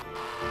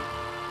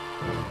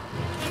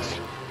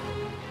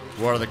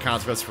 What are the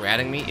consequences for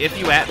adding me? If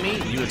you at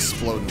me, you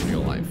explode in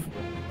real life.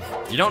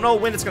 You don't know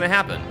when it's gonna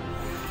happen,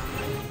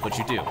 but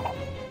you do.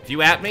 If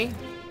you at me,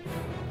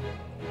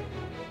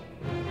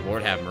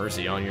 Lord have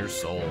mercy on your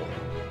soul.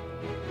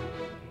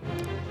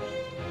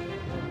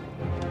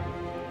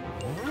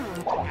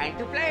 Time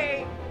to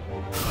play.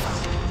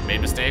 Made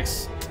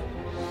mistakes.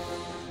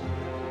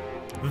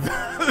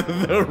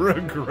 The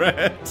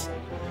regret.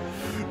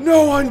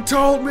 No one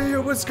told me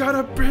it was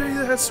gonna be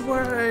this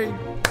way.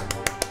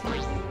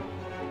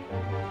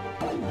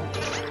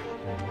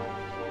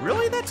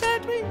 Really? That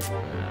tagged me?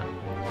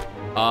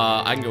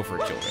 I can go for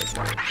a kill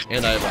right there.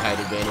 And I have a height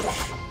advantage.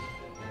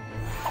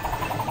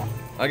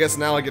 I guess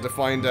now I get to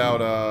find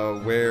out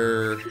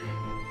where.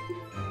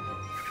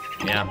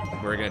 Yeah,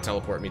 where are gonna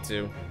teleport me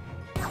to?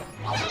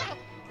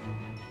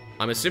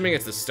 I'm assuming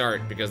it's the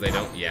start because they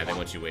don't. Yeah, they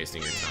want you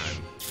wasting your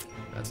time.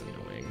 That's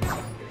annoying.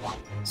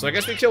 So I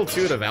guess we killed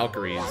 2 of the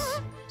Valkyries.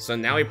 So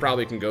now we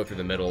probably can go through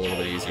the middle a little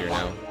bit easier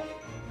now,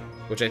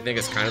 which I think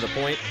is kind of the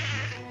point.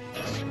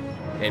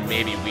 And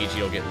maybe Ouija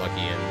will get lucky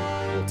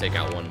and we'll take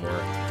out one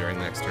more during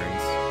the next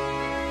turns.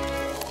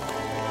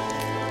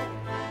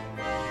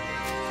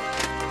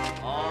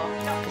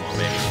 Come on,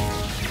 baby.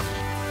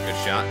 Good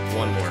shot.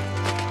 One more.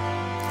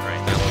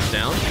 Alright, that one's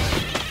down.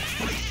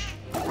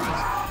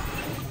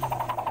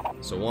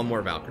 So one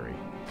more Valkyrie.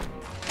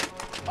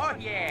 Oh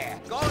yeah.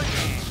 Go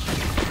again.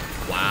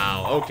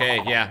 Wow,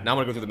 okay, yeah. Now I'm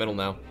gonna go through the middle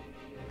now.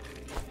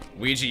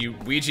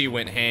 Ouija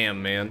went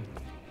ham, man.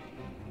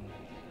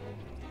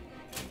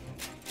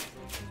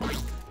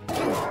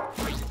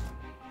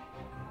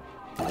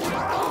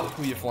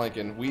 Who you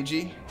flanking?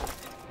 Ouija?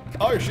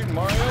 Oh, you're shooting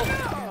Mario?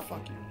 Yeah,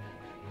 fuck you.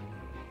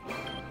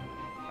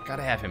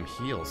 Gotta have him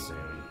heal soon.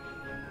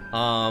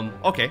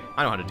 Okay,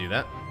 I know how to do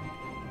that.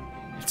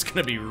 It's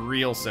gonna be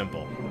real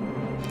simple.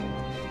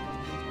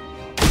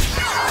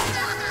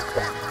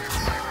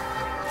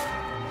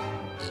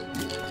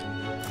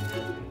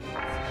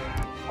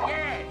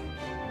 Yes.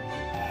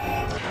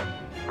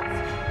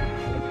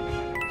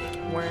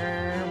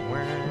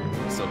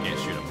 Still can't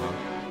shoot him, huh?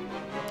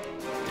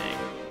 Dang.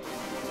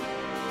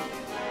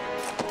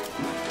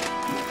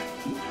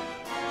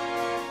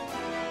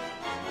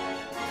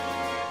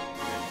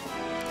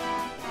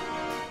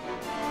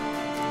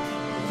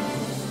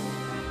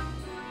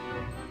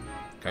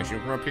 Can I shoot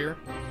him from up here?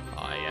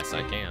 Yes,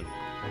 I can.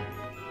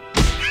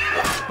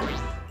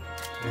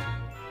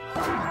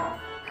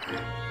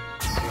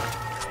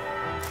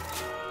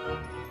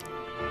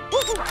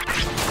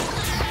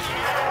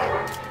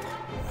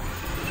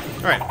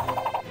 Alright.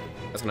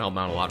 That's gonna help him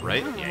out a lot,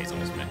 right? Yeah, he's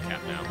almost mid-cap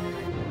now.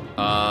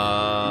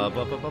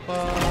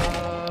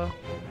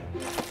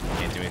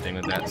 Can't do anything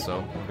with that, so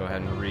I'll go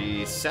ahead and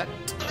reset.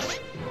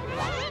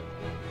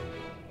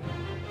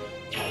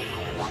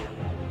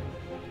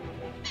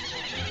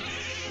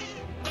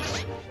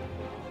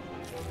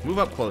 Move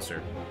up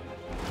closer.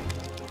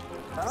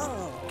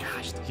 Oh.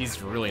 Gosh,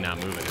 he's really not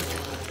moving, is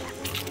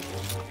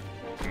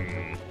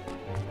he?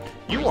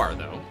 You are,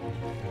 though.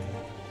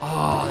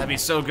 Oh, that'd be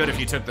so good if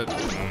you took the...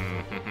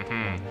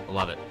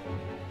 Love it.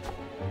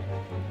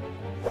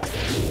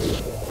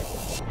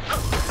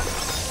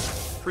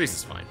 Freeze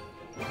is fine.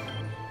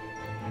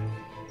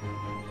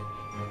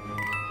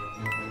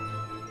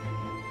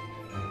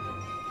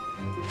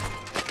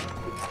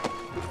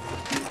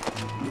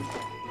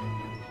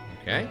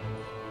 Okay.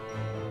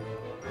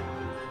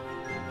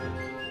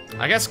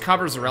 I guess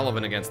cover's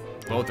irrelevant against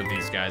both of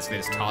these guys. They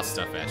just toss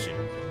stuff at you.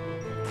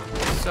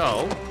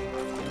 So.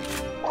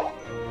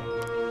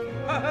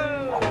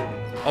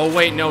 Oh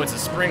wait, no, it's a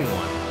spring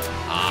one.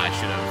 Ah, I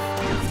should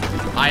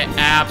have. I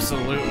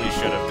absolutely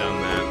should have done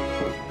that.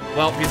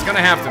 Well, he's gonna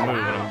have to move,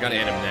 and I'm gonna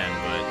hit him then,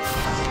 but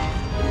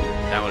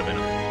that would have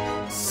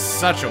been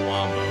such a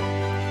wombo.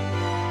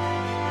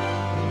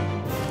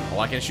 Oh,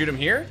 I can shoot him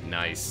here?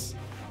 Nice.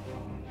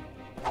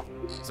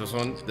 So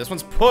this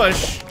one's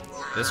push.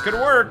 This could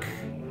work.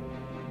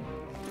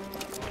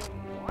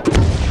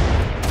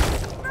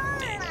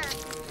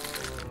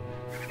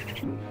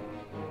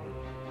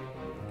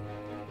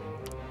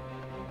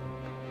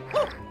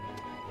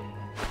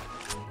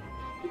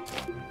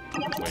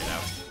 Wait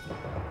out.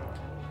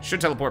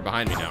 Should teleport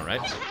behind me now,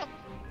 right?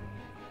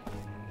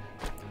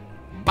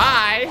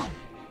 Bye!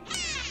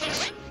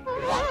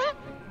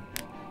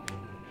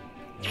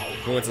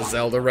 Cool, it's a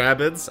Zelda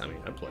Rabbids. I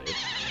mean, I play it.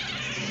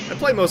 I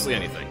play mostly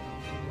anything.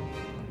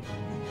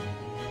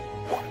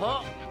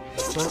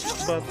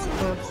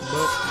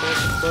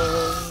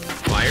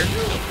 Fire?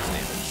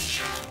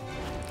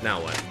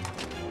 Now what?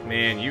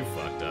 Man, you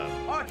fucked up.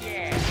 Oh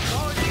yeah.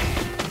 Oh yeah.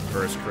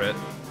 First crit.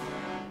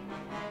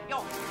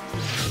 Yo.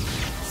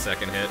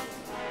 Second hit.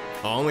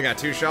 Oh, only got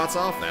 2 shots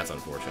off? That's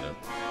unfortunate.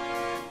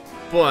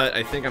 But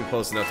I think I'm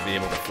close enough to be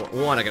able to...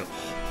 One, I can...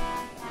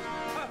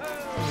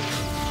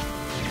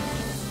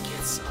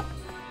 Get some.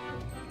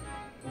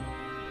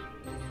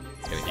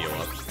 Gonna heal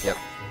up. Yep.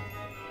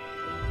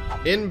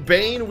 In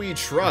Bane we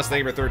trust.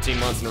 Thank you for 13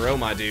 months in a row,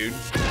 my dude.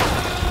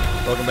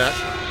 Welcome back.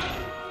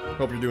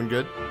 Hope you're doing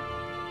good.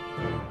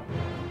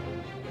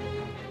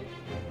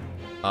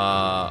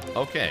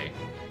 Okay.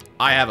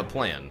 I have a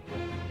plan.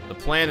 The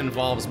plan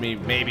involves me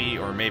maybe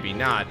or maybe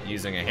not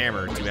using a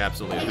hammer to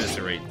absolutely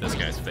eviscerate this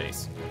guy's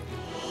face.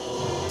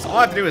 So all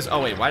I have to do is...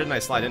 Oh wait, why didn't I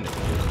slide into it?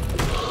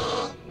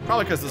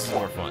 Probably because this is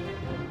more fun.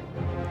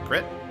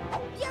 Crit?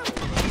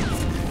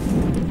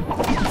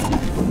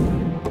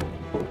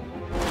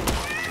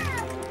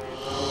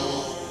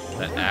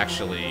 That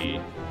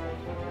actually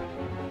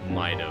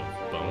might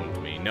have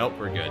boned me. Nope,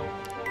 we're good.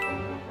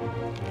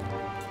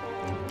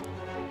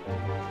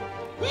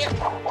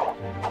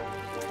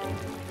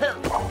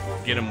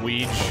 Get him,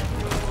 Weege.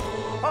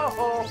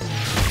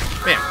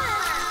 Bam.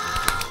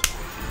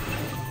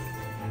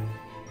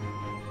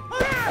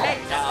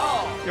 Let's go.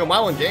 Yo,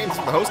 Mylon Games,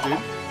 the host, dude.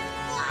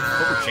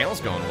 Hope your channel's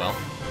going well.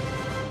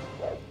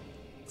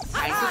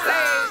 Time to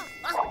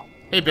play.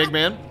 Hey, big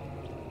man.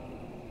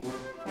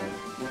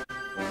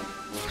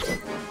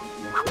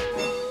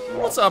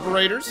 What's up,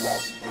 Raiders?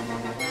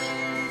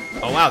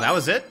 Oh, wow, that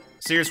was it?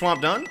 Seer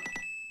Swamp done?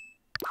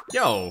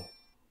 Yo.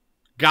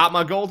 Got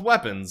my gold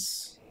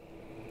weapons.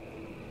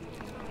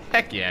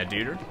 Heck yeah,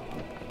 dude.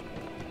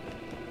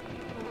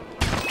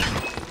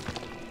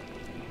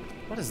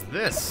 What is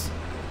this?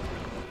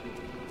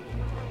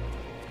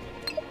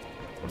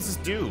 What does this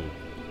do?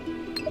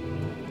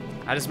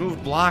 I just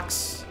moved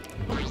blocks.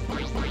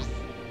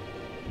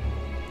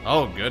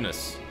 Oh,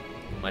 goodness.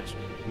 My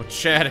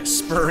chat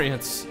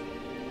experience.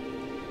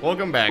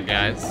 Welcome back,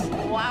 guys.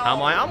 Wow. How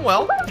am I? I'm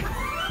well.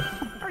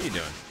 How are you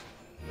doing?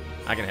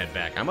 I can head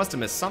back. I must have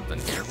missed something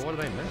here. What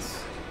did I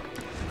miss?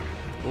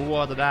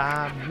 What did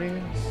I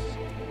miss?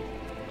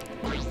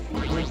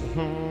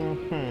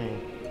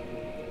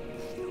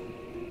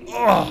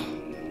 Oh.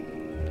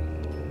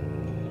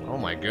 Oh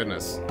my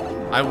goodness.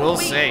 I will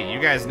say, you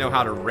guys know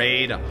how to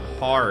raid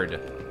hard.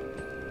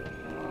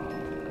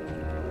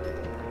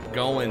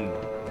 Going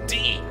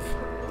deep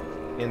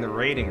in the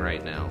raiding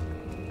right now.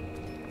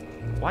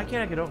 Why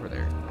can't I get over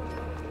there?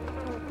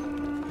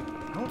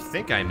 I don't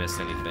think I missed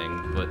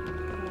anything, but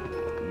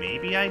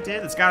maybe I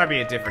did. It's gotta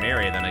be a different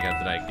area than I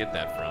get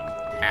that from.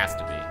 Has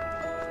to be.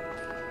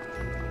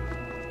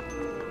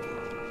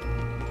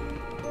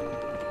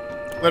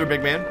 Later,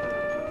 big man.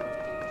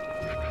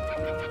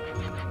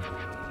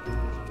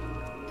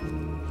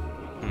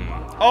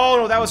 Oh,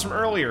 no, that was from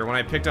earlier when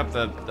I picked up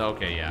the...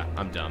 Okay, yeah,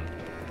 I'm dumb.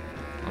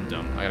 I'm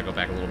dumb. I gotta go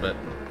back a little bit.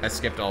 I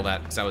skipped all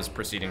that because I was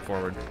proceeding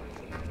forward.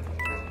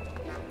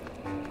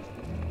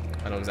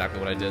 I know exactly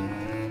what I did.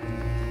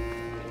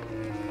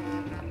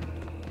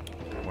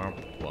 Whoop,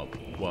 whoop,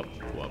 whoop,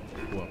 whoop,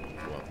 whoop,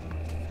 whoop.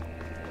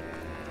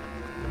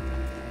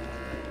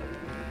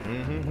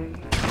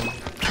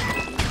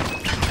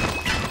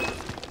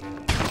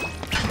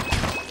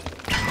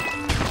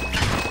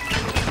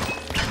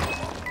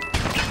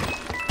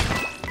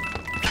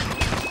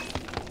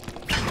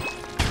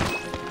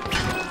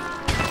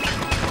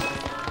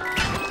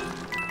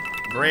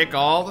 Break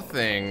all the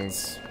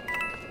things.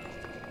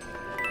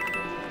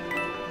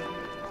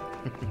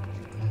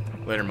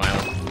 Later,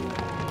 Milo.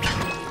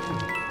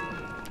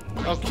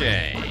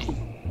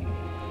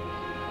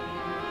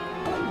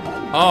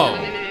 Oh.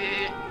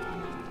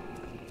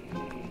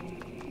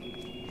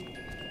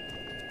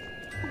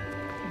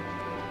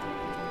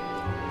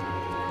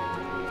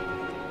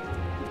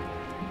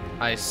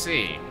 I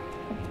see.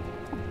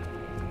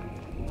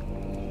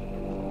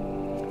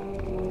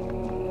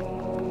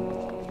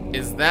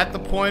 Is that the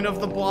point of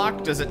the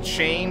block? Does it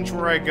change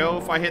where I go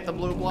if I hit the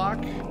blue block?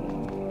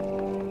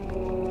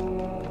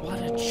 What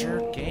a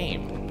jerk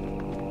game.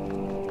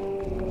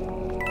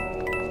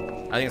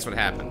 I think that's what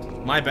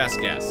happened. My best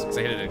guess, because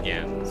I hit it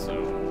again,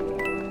 so...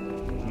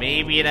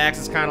 Maybe it acts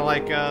as kind of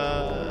like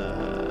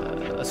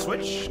a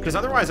switch? Because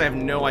otherwise I have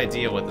no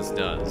idea what this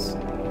does.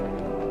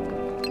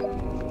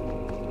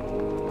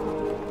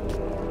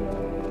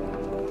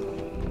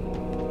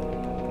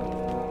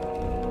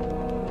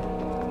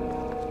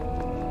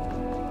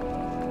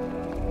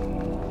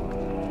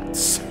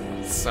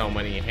 So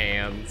many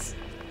hands.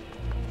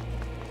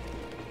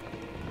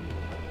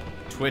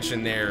 Twitch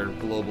and their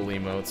global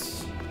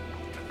emotes.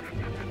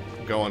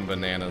 Going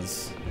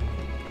bananas.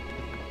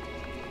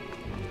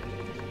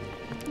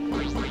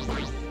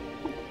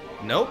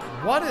 Nope.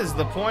 What is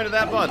the point of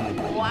that button?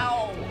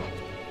 Wow.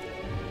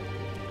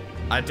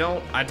 I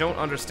don't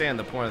understand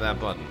the point of that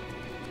button.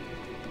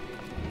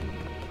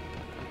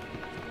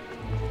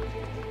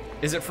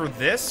 Is it for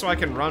this so I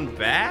can run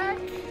back?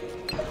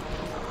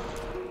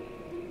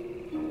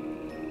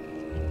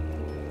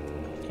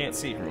 Can't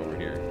see from over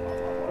here.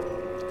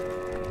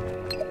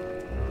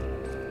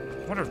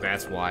 I wonder if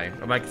that's why.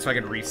 So I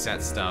could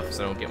reset stuff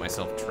so I don't get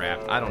myself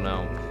trapped. I don't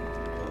know.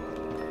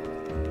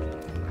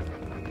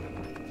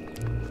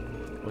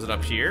 Was it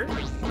up here?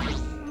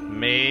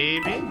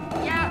 Maybe?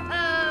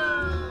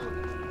 Yahoo!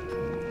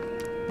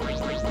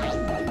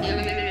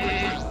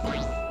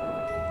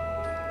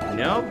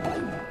 Nope.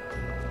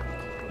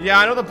 Yeah,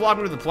 I know the block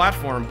moved to the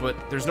platform, but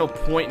there's no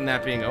point in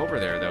that being over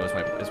there, though, is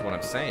what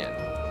I'm saying.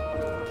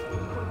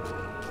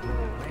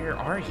 Where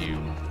are you?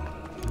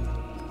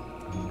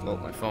 Oh,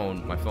 my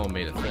phone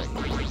made a thing.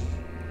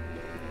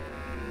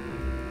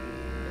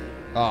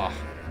 Oh.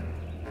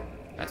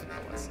 That's what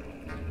that was.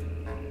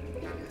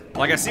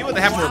 Like, I see what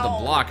they have for the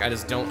block, I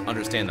just don't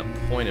understand the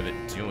point of it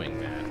doing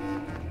that.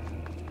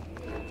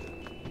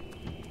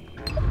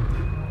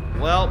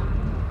 Well,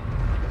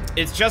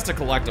 it's just a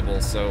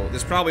collectible, so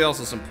there's probably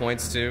also some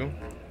points, too.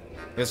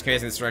 This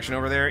case in this direction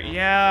over there.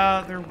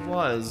 Yeah, there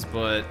was,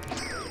 but...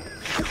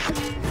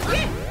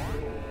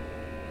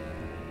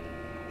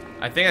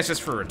 I think that's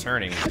just for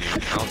returning, dude.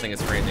 I don't think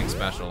it's for anything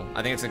special.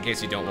 I think it's in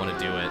case you don't want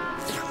to do it.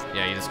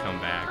 Yeah, you just come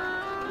back.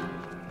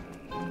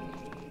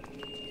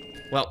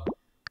 Well,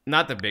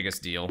 not the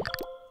biggest deal.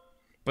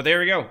 But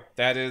there we go.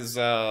 That is,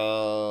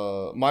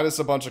 minus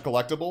a bunch of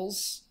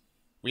collectibles.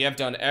 We have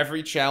done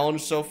every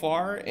challenge so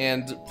far,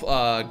 and,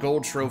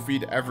 gold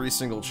trophied every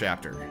single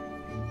chapter.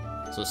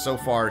 So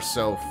far,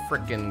 so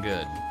frickin'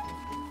 good.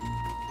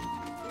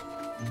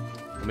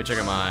 Let me check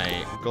out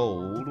my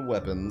gold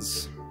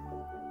weapons.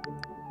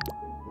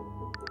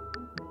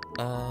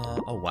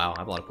 Oh wow, I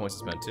have a lot of points to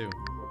spend too.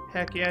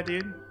 Heck yeah,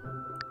 dude.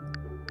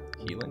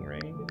 Healing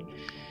range.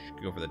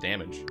 Could go for the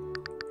damage.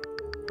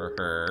 For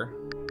her.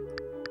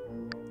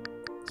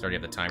 So already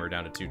have the timer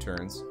down to 2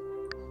 turns.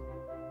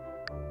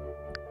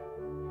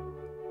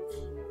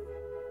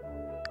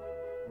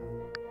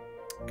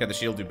 Can the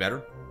shield do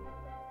better?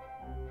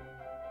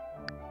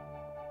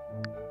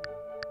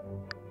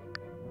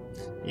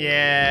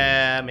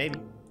 Yeah, maybe.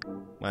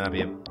 Might not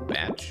be a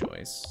bad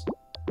choice.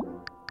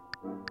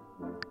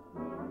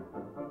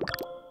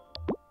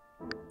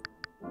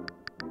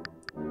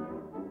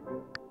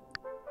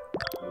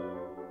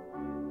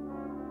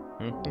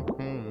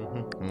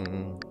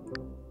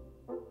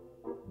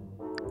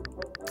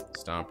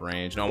 Stomp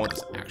range. No, I want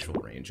this actual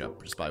range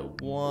up just by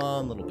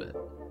one little bit.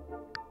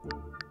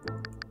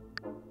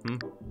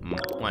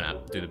 Why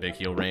not? Do the big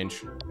heal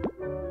range.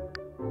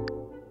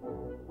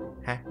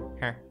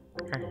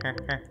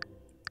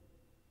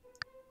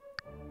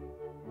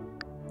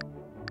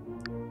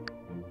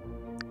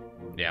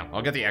 Yeah,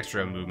 I'll get the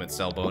extra movement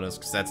cell bonus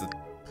because I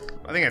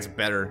think that's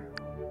better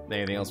than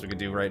anything else we could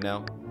do right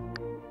now.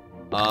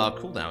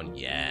 Cooldown,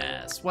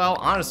 yes. Well,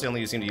 honestly,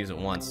 only you seem to use it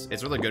once.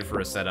 It's really good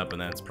for a setup,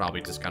 and then it's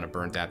probably just kind of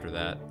burnt after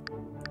that.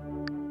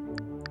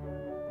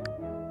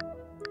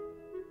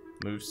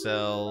 Move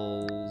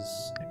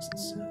cells, exit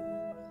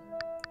cell.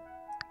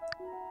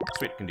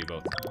 Sweet, can do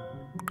both.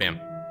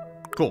 Bam.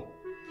 Cool.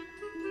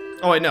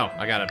 Oh wait, no,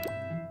 I gotta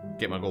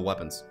get my gold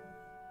weapons.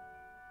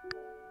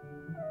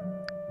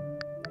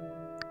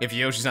 If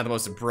Yoshi's not the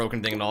most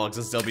broken thing in all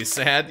existence, they'll be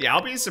sad. Yeah,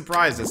 I'll be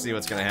surprised to see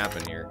what's gonna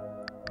happen here.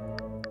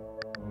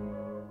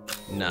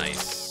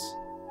 Nice.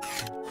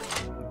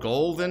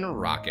 Golden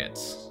Rocket.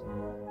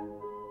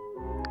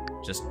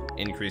 Just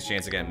increased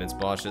chance of getting minced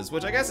bosses,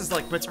 which I guess is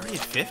like, but it's already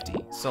at 50.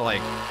 So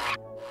like,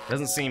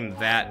 doesn't seem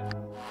that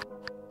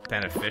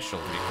beneficial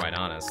to be quite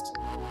honest.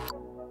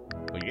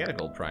 Well, you get a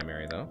gold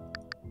primary though.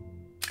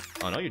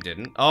 Oh, no you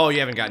didn't. Oh, you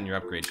haven't gotten your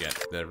upgrade yet,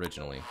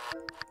 originally.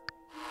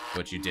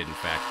 But you did in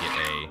fact get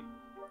a...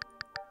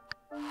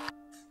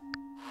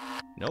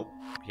 Nope.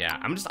 Yeah,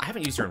 I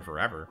haven't used her in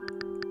forever.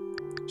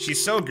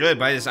 She's so good,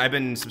 but I've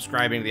been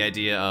subscribing to the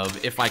idea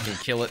of if I can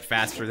kill it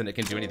faster than it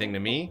can do anything to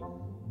me,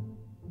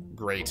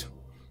 great.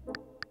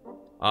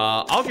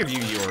 I'll give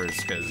you yours,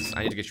 because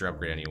I need to get your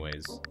upgrade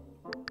anyways.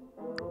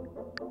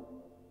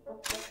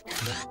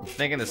 I'm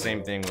thinking the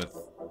same thing with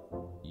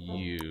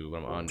you,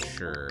 but I'm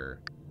unsure.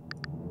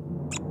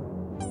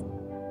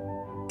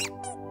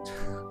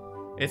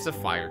 It's a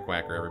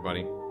firecracker,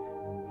 everybody.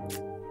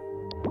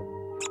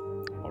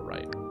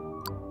 Alright.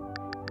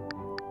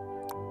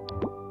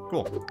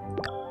 Cool.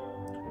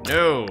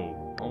 No!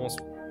 Almost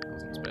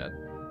wasn't as bad.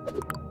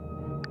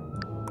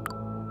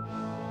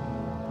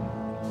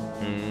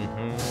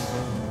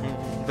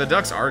 The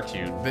ducks are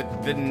cute.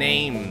 The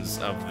names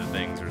of the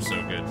things are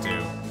so good,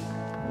 too.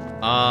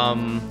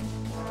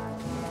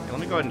 Let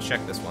me go ahead and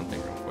check this one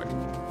thing real quick.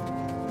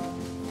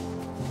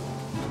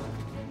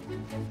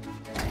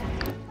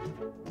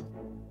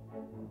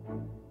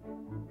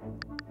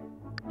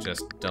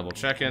 Just double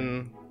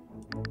checking.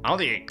 I don't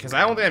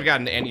think I've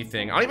gotten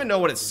anything. I don't even know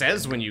what it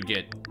says when you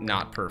get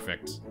not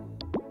perfect.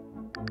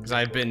 Because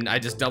I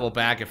just double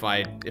back if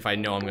I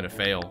know I'm gonna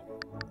fail.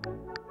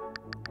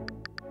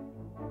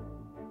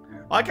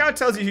 I like how it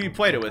tells you who you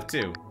played it with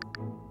too.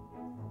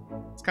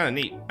 It's kind of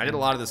neat. I did a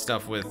lot of this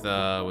stuff with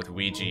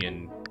Ouija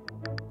and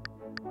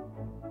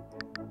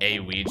a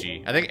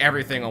Ouija. I think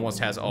everything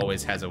almost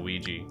always has a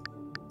Ouija.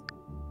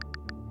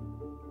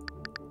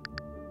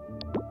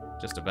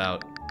 Just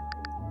about.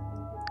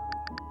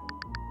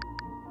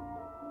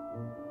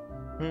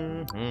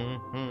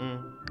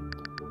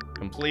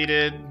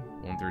 Completed,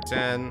 1 through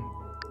 10.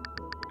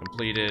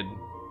 Completed,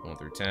 1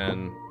 through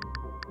 10.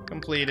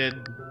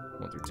 Completed,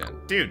 1 through 10.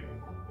 Dude,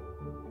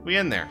 we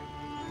in there.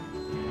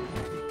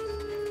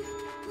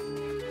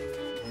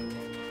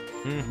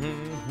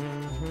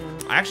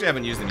 I actually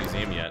haven't used the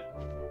museum yet.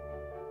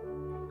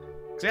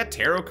 Cause I got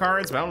tarot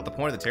cards, but I don't know what the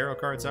point of the tarot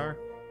cards are.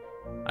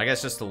 I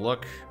guess just to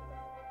look.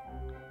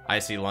 I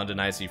see London,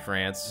 I see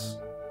France.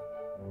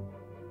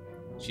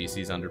 She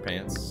sees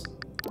underpants.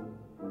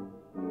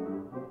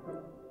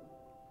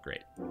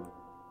 Great.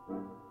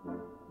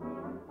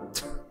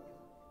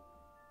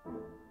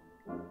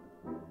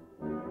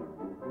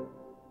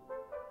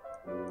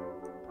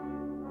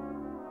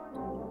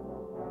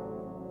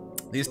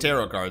 These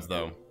tarot cards,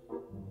 though.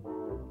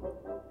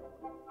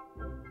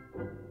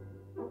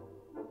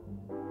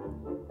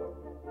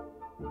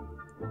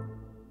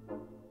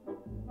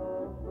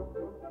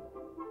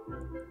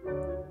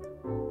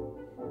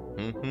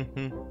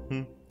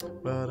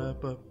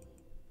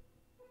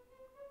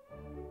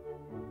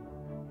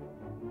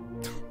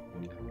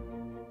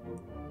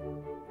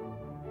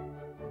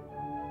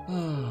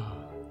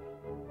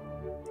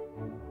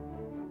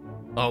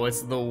 Oh,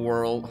 it's the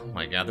world. Oh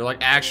my god, they're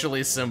like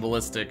actually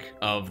symbolistic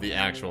of the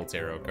actual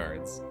tarot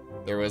cards.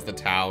 There was the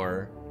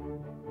Tower,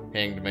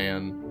 Hanged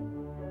Man.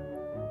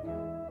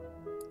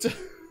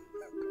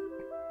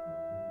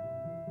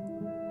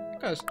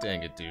 Gosh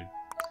dang it, dude.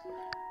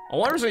 I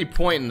wonder if there's any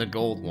point in the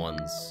gold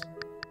ones.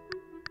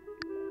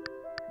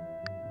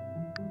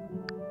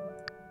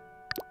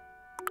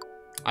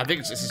 I think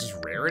it's just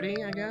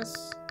rarity, I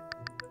guess?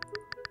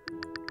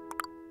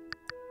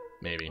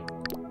 Maybe.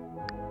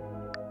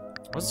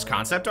 What's this,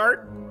 concept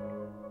art?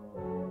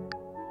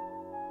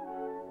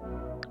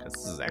 Because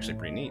this is actually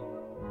pretty neat.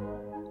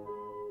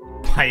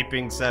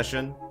 Piping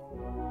session.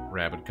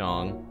 Rabbit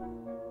Kong.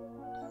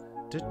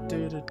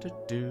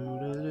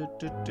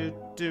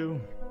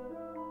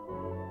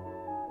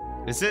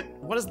 Is it?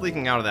 What is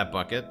leaking out of that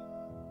bucket?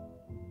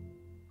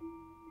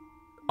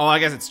 Oh, I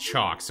guess it's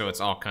chalk, so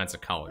it's all kinds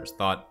of colors.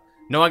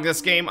 Knowing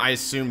this game, I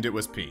assumed it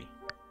was pee.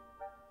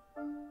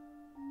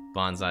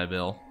 Bonsai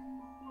Bill.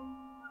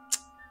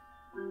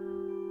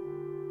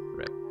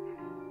 Rip.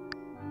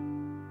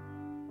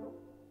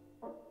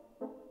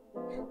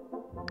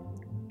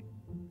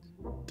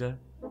 Da,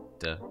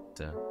 da,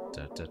 da,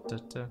 da, da, da,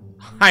 da.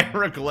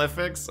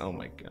 Hieroglyphics? Oh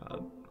my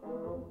god.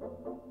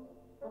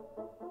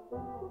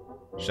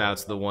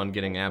 Shouts to the one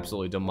getting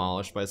absolutely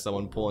demolished by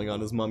someone pulling on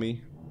his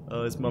mummy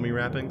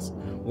wrappings.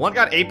 One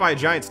got ate by a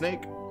giant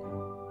snake.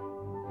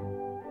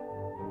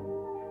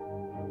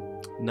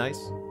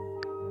 Nice.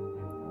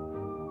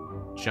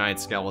 Giant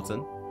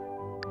skeleton.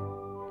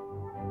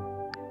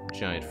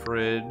 Giant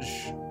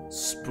fridge.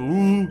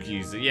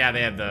 Spooky. Yeah,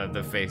 they had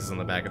the faces on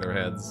the back of their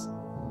heads.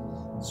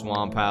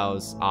 Swamp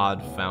house.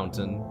 Odd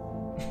fountain.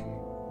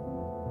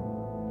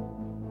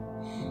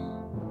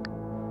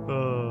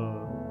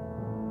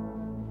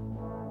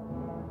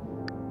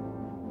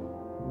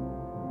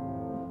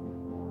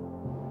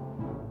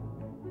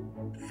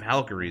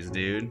 Valkyries,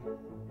 dude.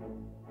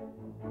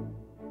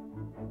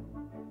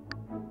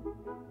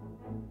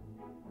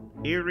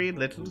 Eerie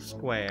little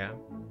square.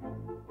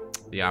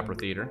 The Opera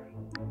Theater.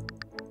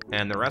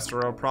 And the rest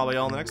are probably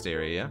all in the next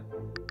area, yeah?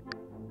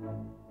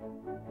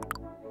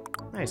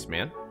 Nice,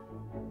 man.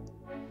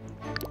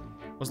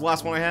 What was the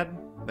last one I had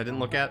that I didn't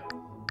look at?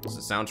 Was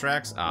it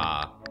soundtracks?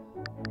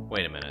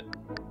 Wait a minute.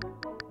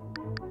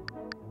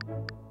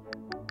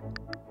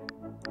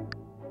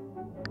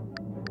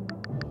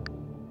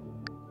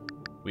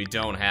 We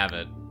don't have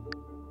it.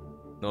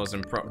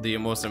 the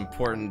most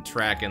important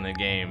track in the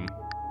game,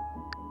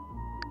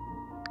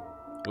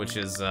 which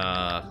is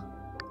the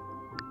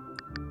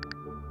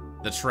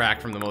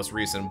track from the most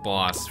recent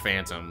boss,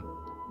 Phantom.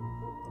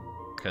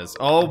 Because,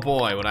 oh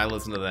boy, would I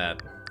listen to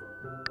that.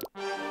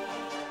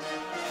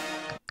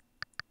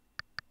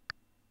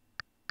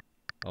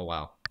 Oh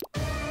wow.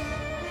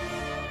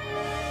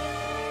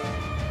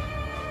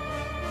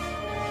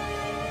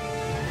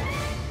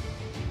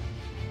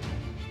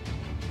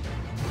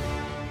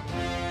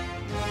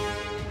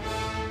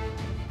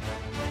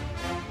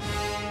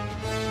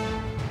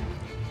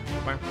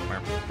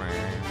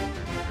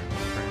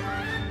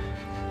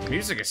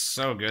 Music is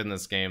so good in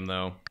this game,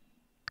 though.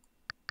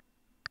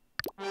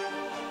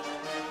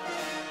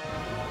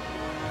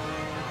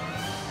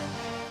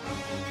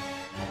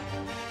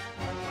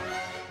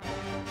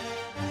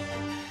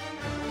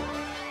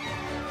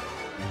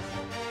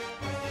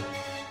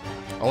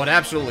 Oh, it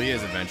absolutely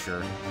is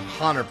adventure.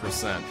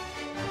 100%.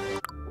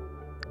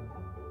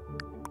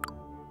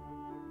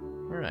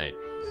 Alright.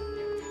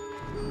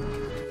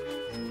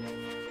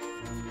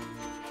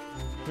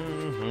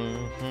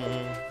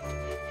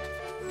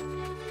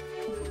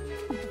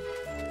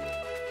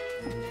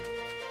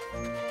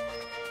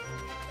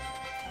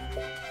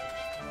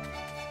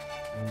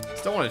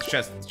 Still want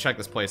to check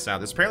this place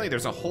out. Apparently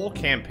there's a whole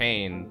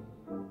campaign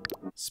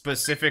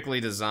specifically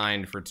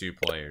designed for 2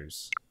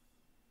 players.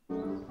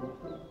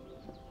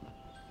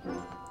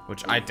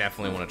 Which I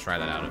definitely want to try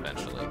that out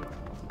eventually.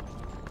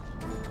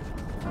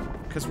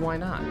 Because why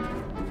not?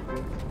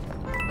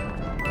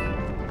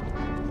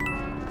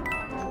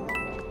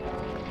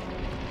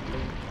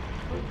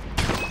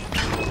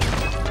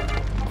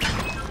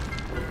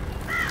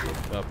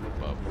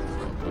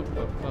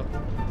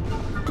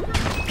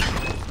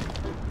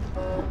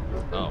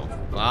 Oh.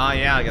 Ah,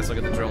 yeah, I guess I'll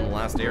get the drill in the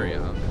last area,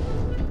 huh?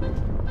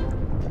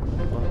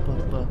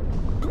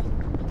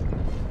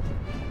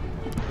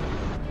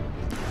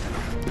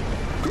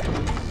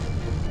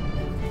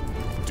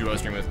 Duo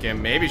stream with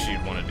Kim. Maybe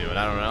she'd want to do it.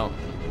 I don't know.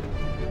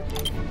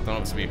 Don't know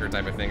if it's be her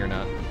type of thing or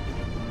not.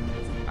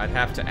 I'd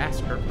have to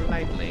ask her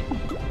politely. Push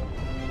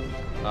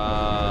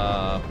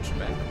it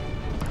back.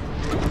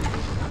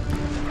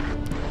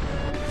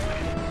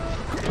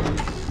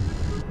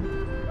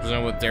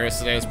 Presented with Darius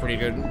today was pretty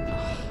good.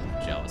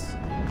 Jealous.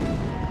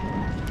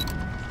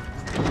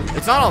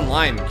 It's not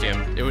online,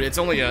 Kim. It's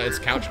only it's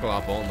couch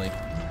co-op only.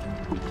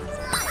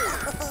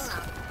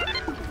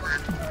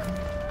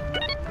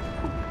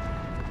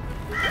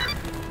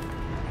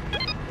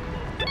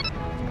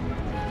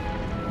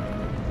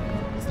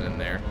 Is it in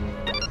there?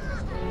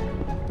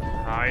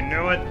 I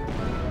knew it.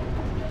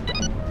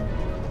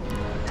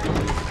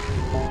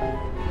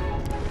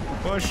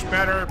 Push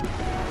better.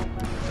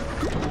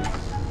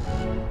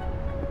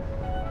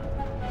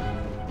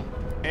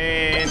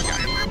 And got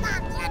it.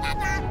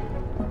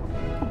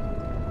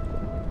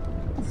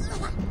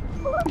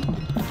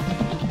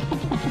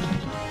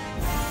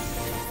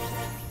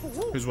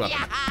 Who's weapon?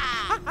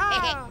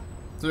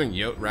 Doing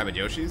Rabbid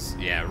Yoshi's?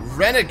 Yeah,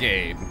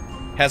 Renegade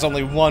has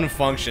only one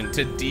function,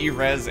 to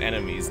de-res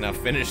enemies. Now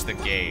finish the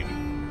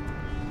game.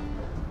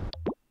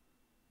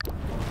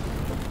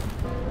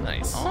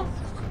 Nice. Huh?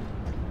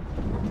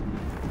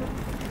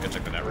 Go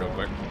check that out real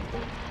quick.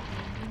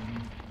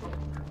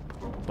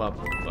 Bup,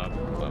 bup, bup,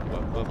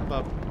 bup, bup,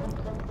 bup.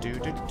 Do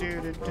do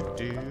do do do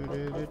do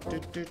do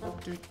do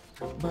do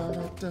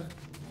do.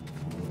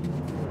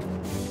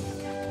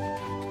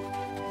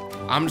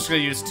 I'm just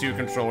gonna use 2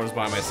 controllers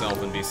by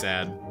myself and be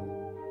sad.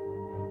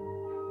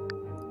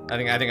 I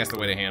think that's the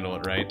way to handle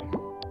it, right?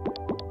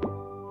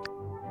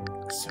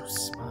 So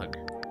smug.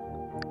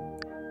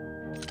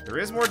 There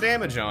is more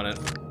damage on it.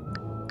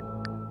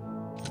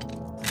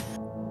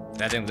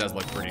 That thing does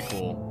look pretty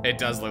cool. It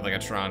does look like a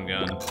Tron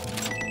gun.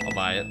 I'll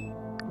buy it.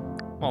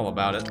 I'm all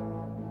about it.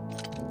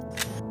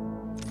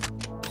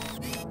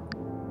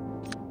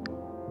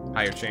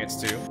 Higher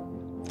chance too.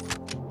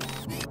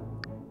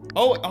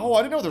 Oh,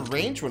 I didn't know the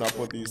range went up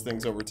with these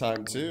things over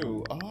time,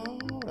 too. Oh,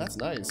 that's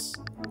nice.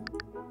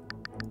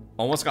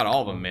 Almost got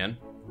all of them, man.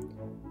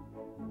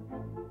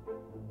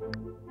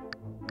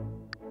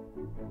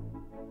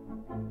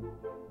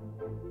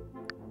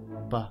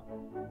 Ba,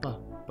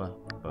 ba, ba,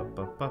 ba,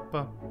 ba, ba,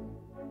 ba.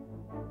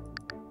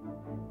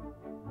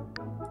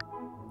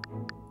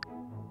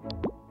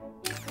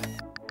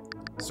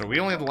 So we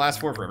only have the last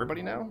 4 for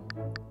everybody now?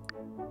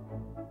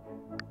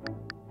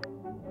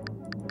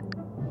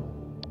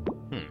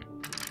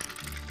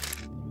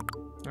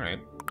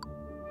 Alright.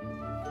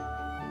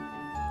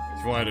 If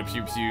you wanted to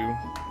pew-pew,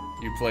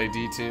 you play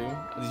D2.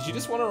 Did you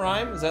just want to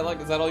rhyme? Is that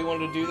all you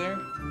wanted to do there?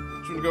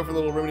 Just want to go for a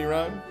little Rimini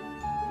rhyme?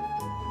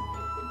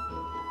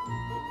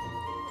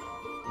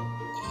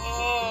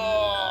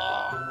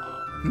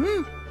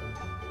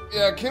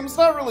 Yeah, Kim's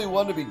not really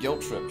one to be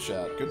guilt-tripped,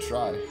 chat. Good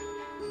try.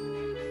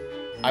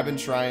 I've been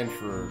trying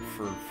for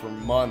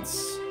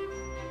months.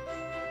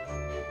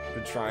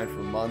 Been trying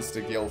for months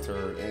to guilt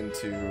her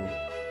into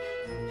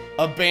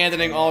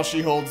abandoning all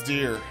she holds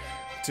dear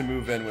to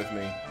move in with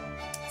me.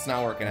 It's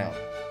not working out.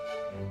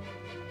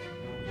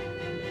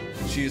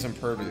 She is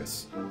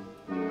impervious.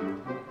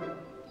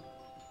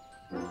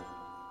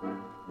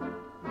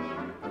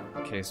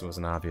 In case it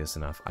wasn't obvious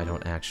enough, I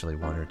don't actually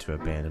want her to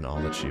abandon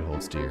all that she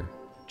holds dear.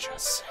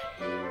 Just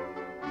saying.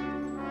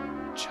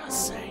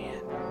 Just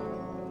saying.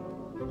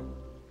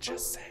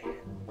 Just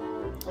saying.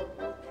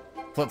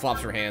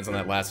 Flip-flops her hands on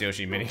that last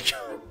Yoshi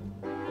minigun.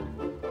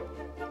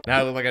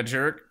 Now I look like a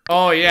jerk?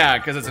 Oh yeah,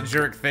 because it's a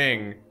jerk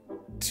thing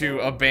to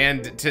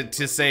abandon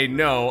to say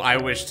no, I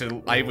wish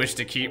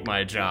to keep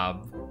my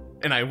job.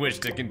 And I wish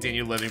to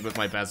continue living with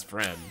my best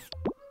friend.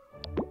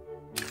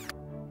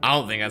 I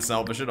don't think that's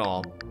selfish at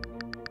all.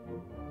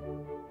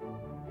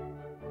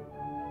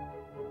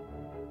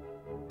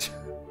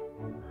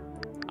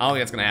 I don't think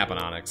that's gonna happen,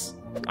 Onyx.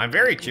 I'm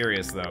very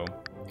curious, though.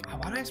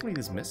 Why do I have so many of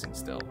these missing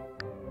still?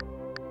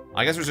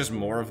 I guess there's just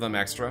more of them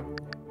extra.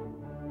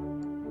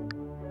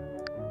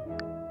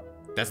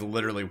 That's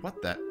literally what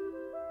that...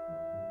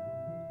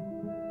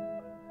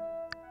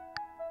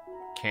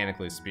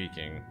 Mechanically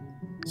speaking.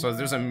 So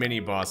there's a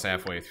mini-boss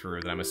halfway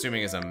through that I'm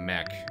assuming is a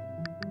mech.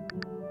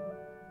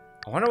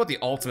 I wonder what the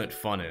ultimate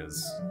fun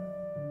is.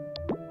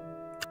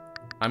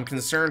 I'm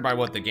concerned by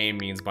what the game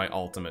means by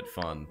ultimate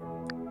fun.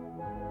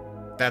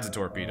 That's a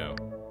torpedo.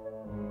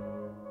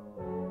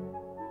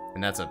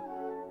 And that's a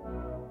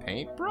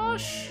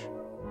paintbrush?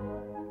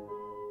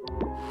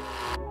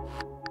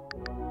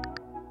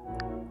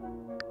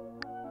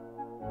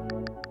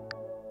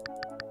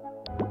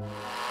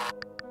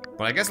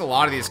 But I guess a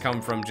lot of these come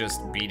from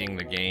just beating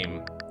the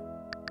game.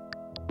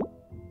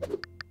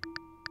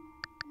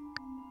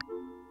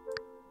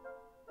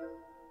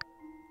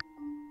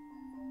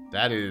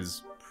 That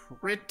is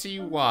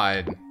pretty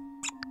wide.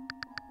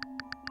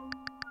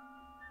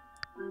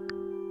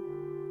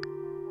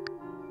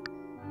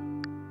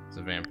 It's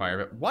a vampire.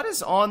 But what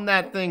is on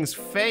that thing's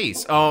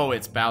face? Oh,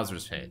 it's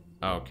Bowser's head.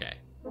 Okay.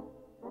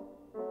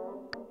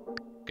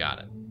 Got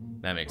it.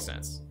 That makes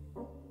sense.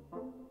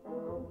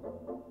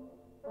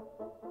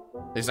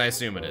 At least I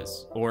assume it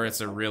is. Or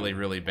it's a really,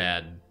 really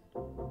bad,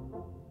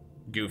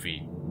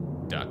 goofy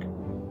duck.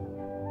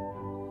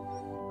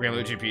 Graham,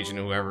 Luigi, Peach, and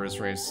whoever is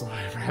raised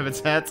slide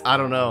rabbit's hats? I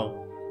don't know.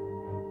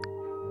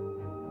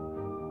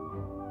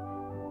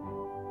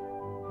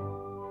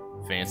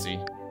 Fancy.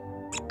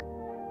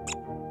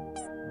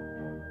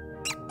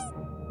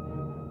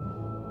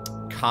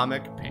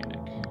 Comic Panic.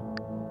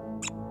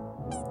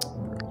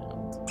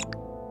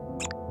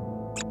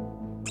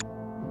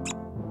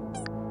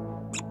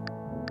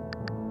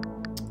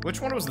 Which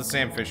one was the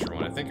Sam Fisher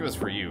one? I think it was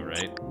for you,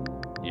 right?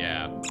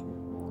 Yeah.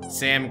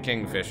 Sam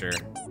Kingfisher.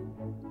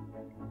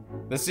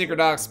 The Secret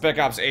Ops Spec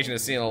Ops agent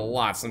is seen a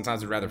lot,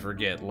 sometimes I'd rather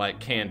forget, like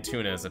canned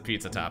tuna as a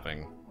pizza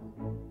topping.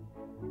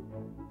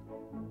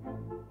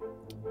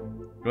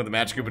 You want the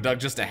Magic Koopa Duck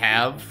just to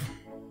have?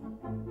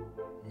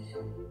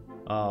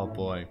 Oh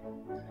boy.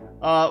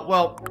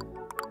 Well,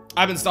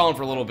 I've been stalling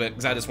for a little bit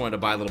because I just wanted to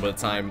buy a little bit of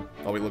time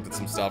while we looked at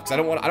some stuff. Because I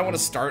don't want to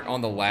start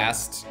on the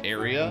last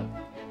area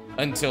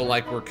until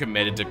like we're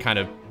committed to kind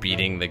of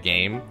beating the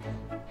game.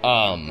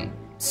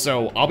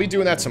 So I'll be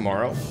doing that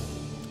tomorrow.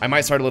 I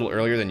might start a little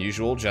earlier than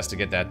usual just to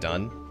get that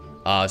done.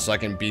 So I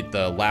can beat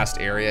the last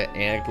area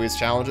and complete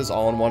challenges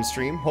all in one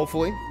stream,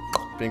 hopefully.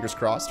 Fingers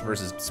crossed,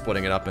 versus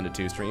splitting it up into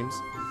 2 streams.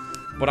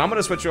 But I'm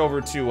gonna switch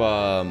over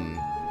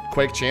to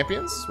Quake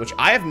Champions, which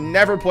I have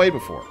never played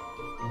before.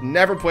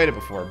 Never played it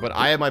before, but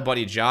I have my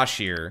buddy Josh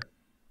here,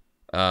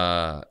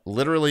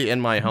 literally in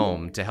my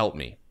home to help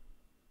me,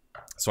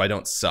 so I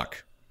don't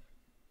suck.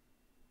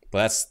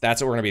 But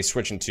that's what we're gonna be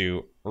switching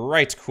to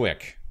right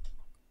quick.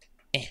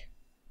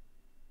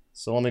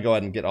 So let me go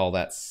ahead and get all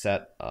that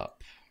set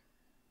up.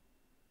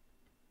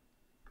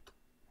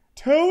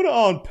 Toad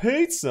on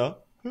pizza?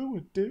 Who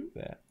would do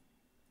that?